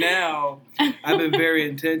 It's like now I've been very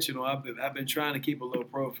intentional. I've been trying to keep a low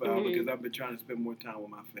profile because I've been trying to spend more time with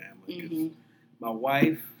my family. Because my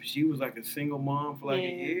wife, she was like a single mom for like a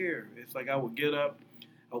year. It's like I would get up,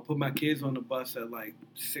 I would put my kids on the bus at like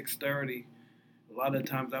 6:30. A lot of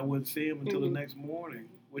times I wouldn't see them until the next morning,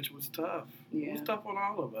 which was tough. It was tough on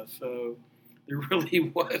all of us. So There really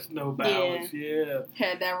was no balance. Yeah.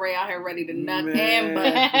 Had that Ray out here ready to nut Man, and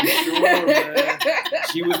butt. for sure, man.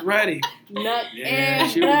 She was ready. Nut Yeah,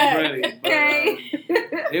 and she was butt. ready. But, Okay.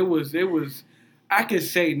 it was. I can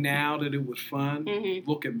say now that it was fun, Mhm.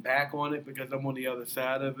 looking back on it, because I'm on the other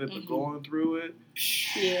side of it, but Mhm. going through it,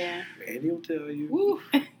 Yeah. Randy will tell you. Woo.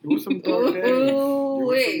 There were some dark days. There were some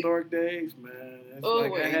Ooh-wee. dark days, man. It's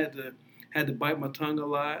like I had to bite my tongue a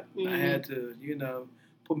lot. I Mhm. had to,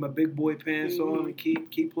 put my big boy pants on and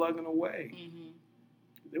keep plugging away. Mhm.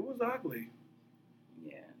 It was ugly.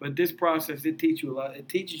 Yeah. But this process, it teaches you a lot. It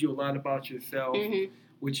teaches you a lot about yourself, Mhm.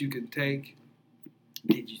 which you can take.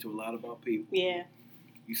 It teaches you a lot about people. Yeah.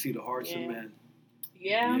 You see the hearts of Yeah. men.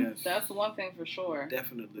 Yeah, Yes. that's one thing for sure.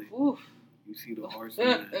 Definitely. Oof. You see the hearts of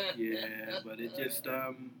men. Yeah, but it just,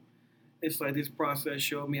 it's like this process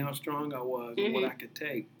showed me how strong I was and what I could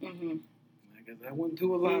take. Mm-hmm. I guess I went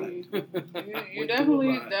through a lot. You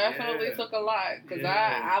definitely Yeah. took a lot, because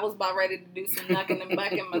Yeah. I was about ready to do some knucking and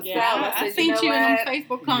bucking myself. Yeah, I said, seen you in what? them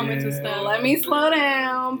Facebook comments and Yeah. stuff. Let me slow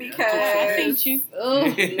down, Yeah, because I seen you. Oh,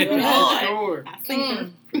 Yeah, Lord. for sure. I seen her.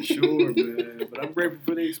 For sure, man. But I'm grateful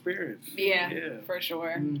for the experience. Yeah, for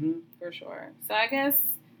sure. Mm-hmm. For sure. So I guess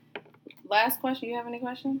last question. You have any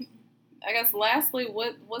questions? I guess lastly,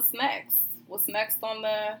 what's next? What's next on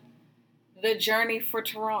the journey for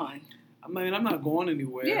Tehran? I mean, I'm not going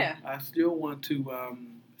anywhere. Yeah. I still want to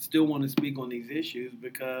speak on these issues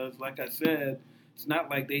because, like I said, it's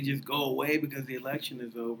not like they just go away because the election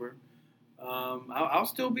is over. I'll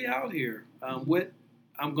still be out here. I'm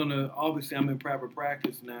in private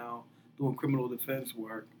practice now doing criminal defense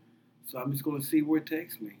work. So I'm just going to see where it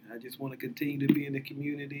takes me. I just want to continue to be in the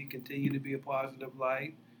community, continue to be a positive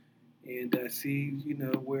light, and see,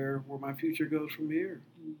 where my future goes from here.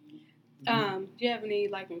 Do you have any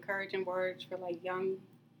encouraging words for young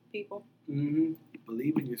people? Mm-hmm.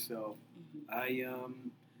 Believe in yourself.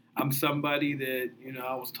 I'm somebody that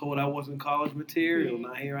I was told I wasn't college material. Mm-hmm.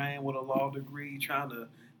 Now here I am with a law degree, trying to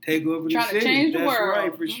take over the Trying city. to change the That's world.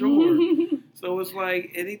 right, for sure. So it's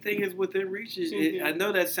like anything is within reach. Mm-hmm. I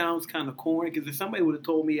know that sounds kind of corny because if somebody would have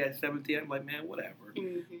told me at 17, I'm like, man, whatever.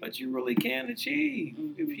 Mm-hmm. But you really can achieve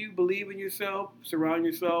Mm-hmm. if you believe in yourself, surround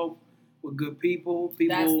yourself with good people,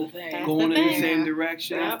 That's the thing. going in the thing. same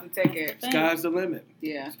direction. That's the ticket. Sky's the limit.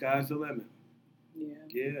 Yeah. Sky's the limit. Yeah.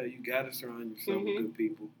 Yeah, you got to surround yourself with Mm-hmm. good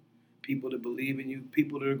people. People that believe in you.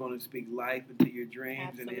 People that are going to speak life into your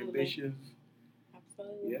dreams and Absolutely. ambitions.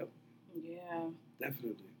 Absolutely. Yep, Yeah.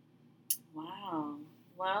 definitely. Wow.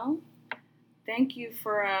 Well, thank you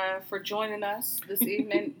for joining us this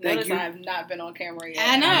evening. Thank Notice you. I have not been on camera yet.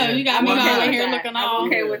 I know. You got I'm me okay over with here that. looking I'm all.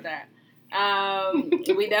 okay with that.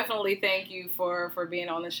 We definitely thank you for being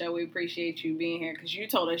on the show. We appreciate you being here because you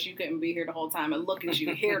told us you couldn't be here the whole time, and look at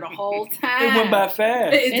you here the whole time. It went by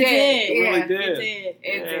fast. It did. It really Yeah. did. It did.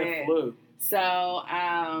 It did. It flew. So,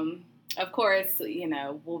 of course,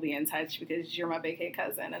 we'll be in touch because you're my big head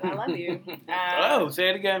cousin, and I love you. Say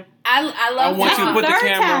it again. I love I want you to Tehran. put the Third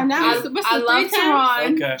camera. time now. Yeah. What's I the love three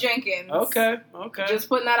times? Tehran Okay. Jenkins. Okay. Just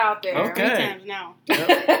putting that out there. Okay. 3 times now.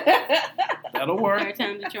 That'll work. Third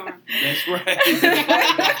time's the charm. That's right.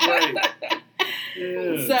 That's right.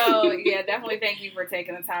 Yeah. So, yeah, definitely thank you for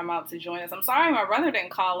taking the time out to join us. I'm sorry my brother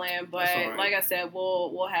didn't call in, but That's all right. like I said,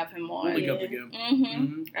 we'll have him on. We'll link up Yeah. again.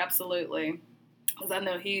 Mm-hmm. Absolutely. Because I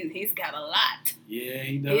know he's got a lot. Yeah,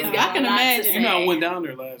 he does. He's got I can a lot to imagine. You know, I say. went down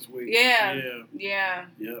there last week. Yeah. Yeah. Yeah.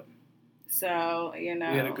 Yep. So, We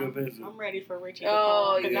had a good visit. I'm ready for Richie to Oh,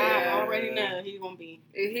 call. Because yeah. I already know he's going to be.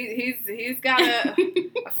 He's got a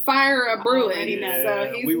fire a brewing. Already know.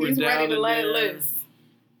 So We were he's ready down to in let it there. loose.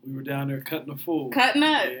 We were down there cutting the fool. Cutting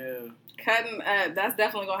up. Yeah. Cutting that's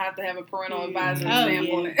definitely going to have a parental advisor Oh, stamp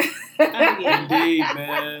yeah. on it. Oh, yeah. Indeed,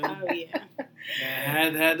 man. Oh, yeah.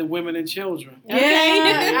 Man, had the women and children. Yeah,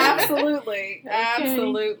 Okay. absolutely. Okay.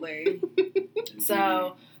 Absolutely.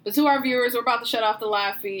 So, but to our viewers, we're about to shut off the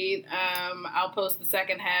live feed. I'll post the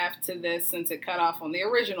second half to this since it cut off on the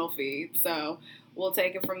original feed. So we'll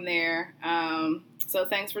take it from there. So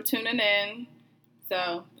thanks for tuning in.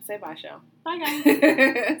 So say bye, show. Bye, guys.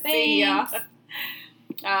 See y'all. Thanks.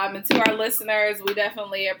 And to our listeners, we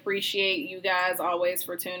definitely appreciate you guys always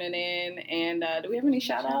for tuning in. And do we have any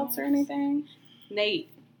shout outs or anything? Nate.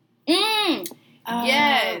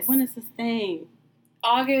 Yes. When is this thing?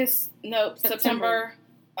 September.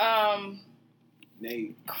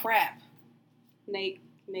 Nate. Crap. Nate.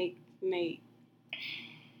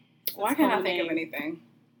 Why can't I think of anything?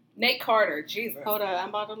 Nate Carter. Jesus. Hold up. I'm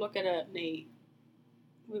about to look it up, Nate.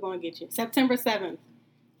 We're going to get you. September 7th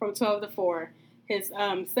from 12 to 4. His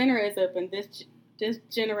center is open. This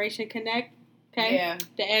Generation Connect. Okay? Yeah.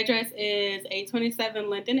 The address is 827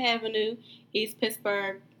 Linton Avenue, East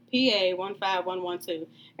Pittsburgh, PA 15112.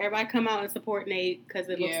 Everybody come out and support Nate because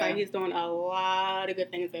it looks like he's doing a lot of good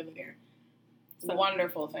things over there. So,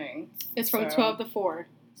 wonderful things. It's from 12 to 4,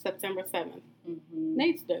 September 7th. Mm-hmm.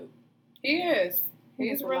 Nate's dope. He is.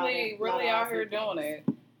 He's a really lot of out awesome here doing it.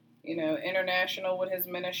 You know, international with his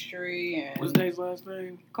ministry. And What's Nate's last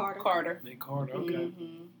name? Carter. Nate Carter, okay.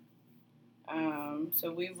 Mm-hmm.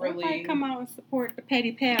 So we Everybody really come out and support the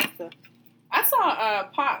petty pastor. I saw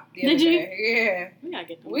Pop the other Did you? day. We gotta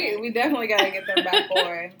get them We definitely gotta get them back,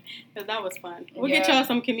 boy. because that was fun. We'll get y'all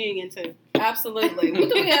some communion too. Absolutely. What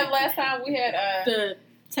did we have last time? We had The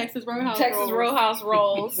Texas Roadhouse Roadhouse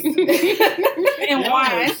rolls and Y'all are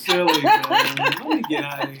wine. silly, man. Let me get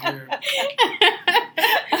out of here.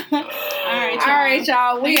 All right,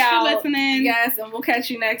 y'all. We Thanks out. for listening. Yes, and we'll catch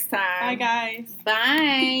you next time. Bye, guys.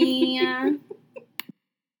 Bye.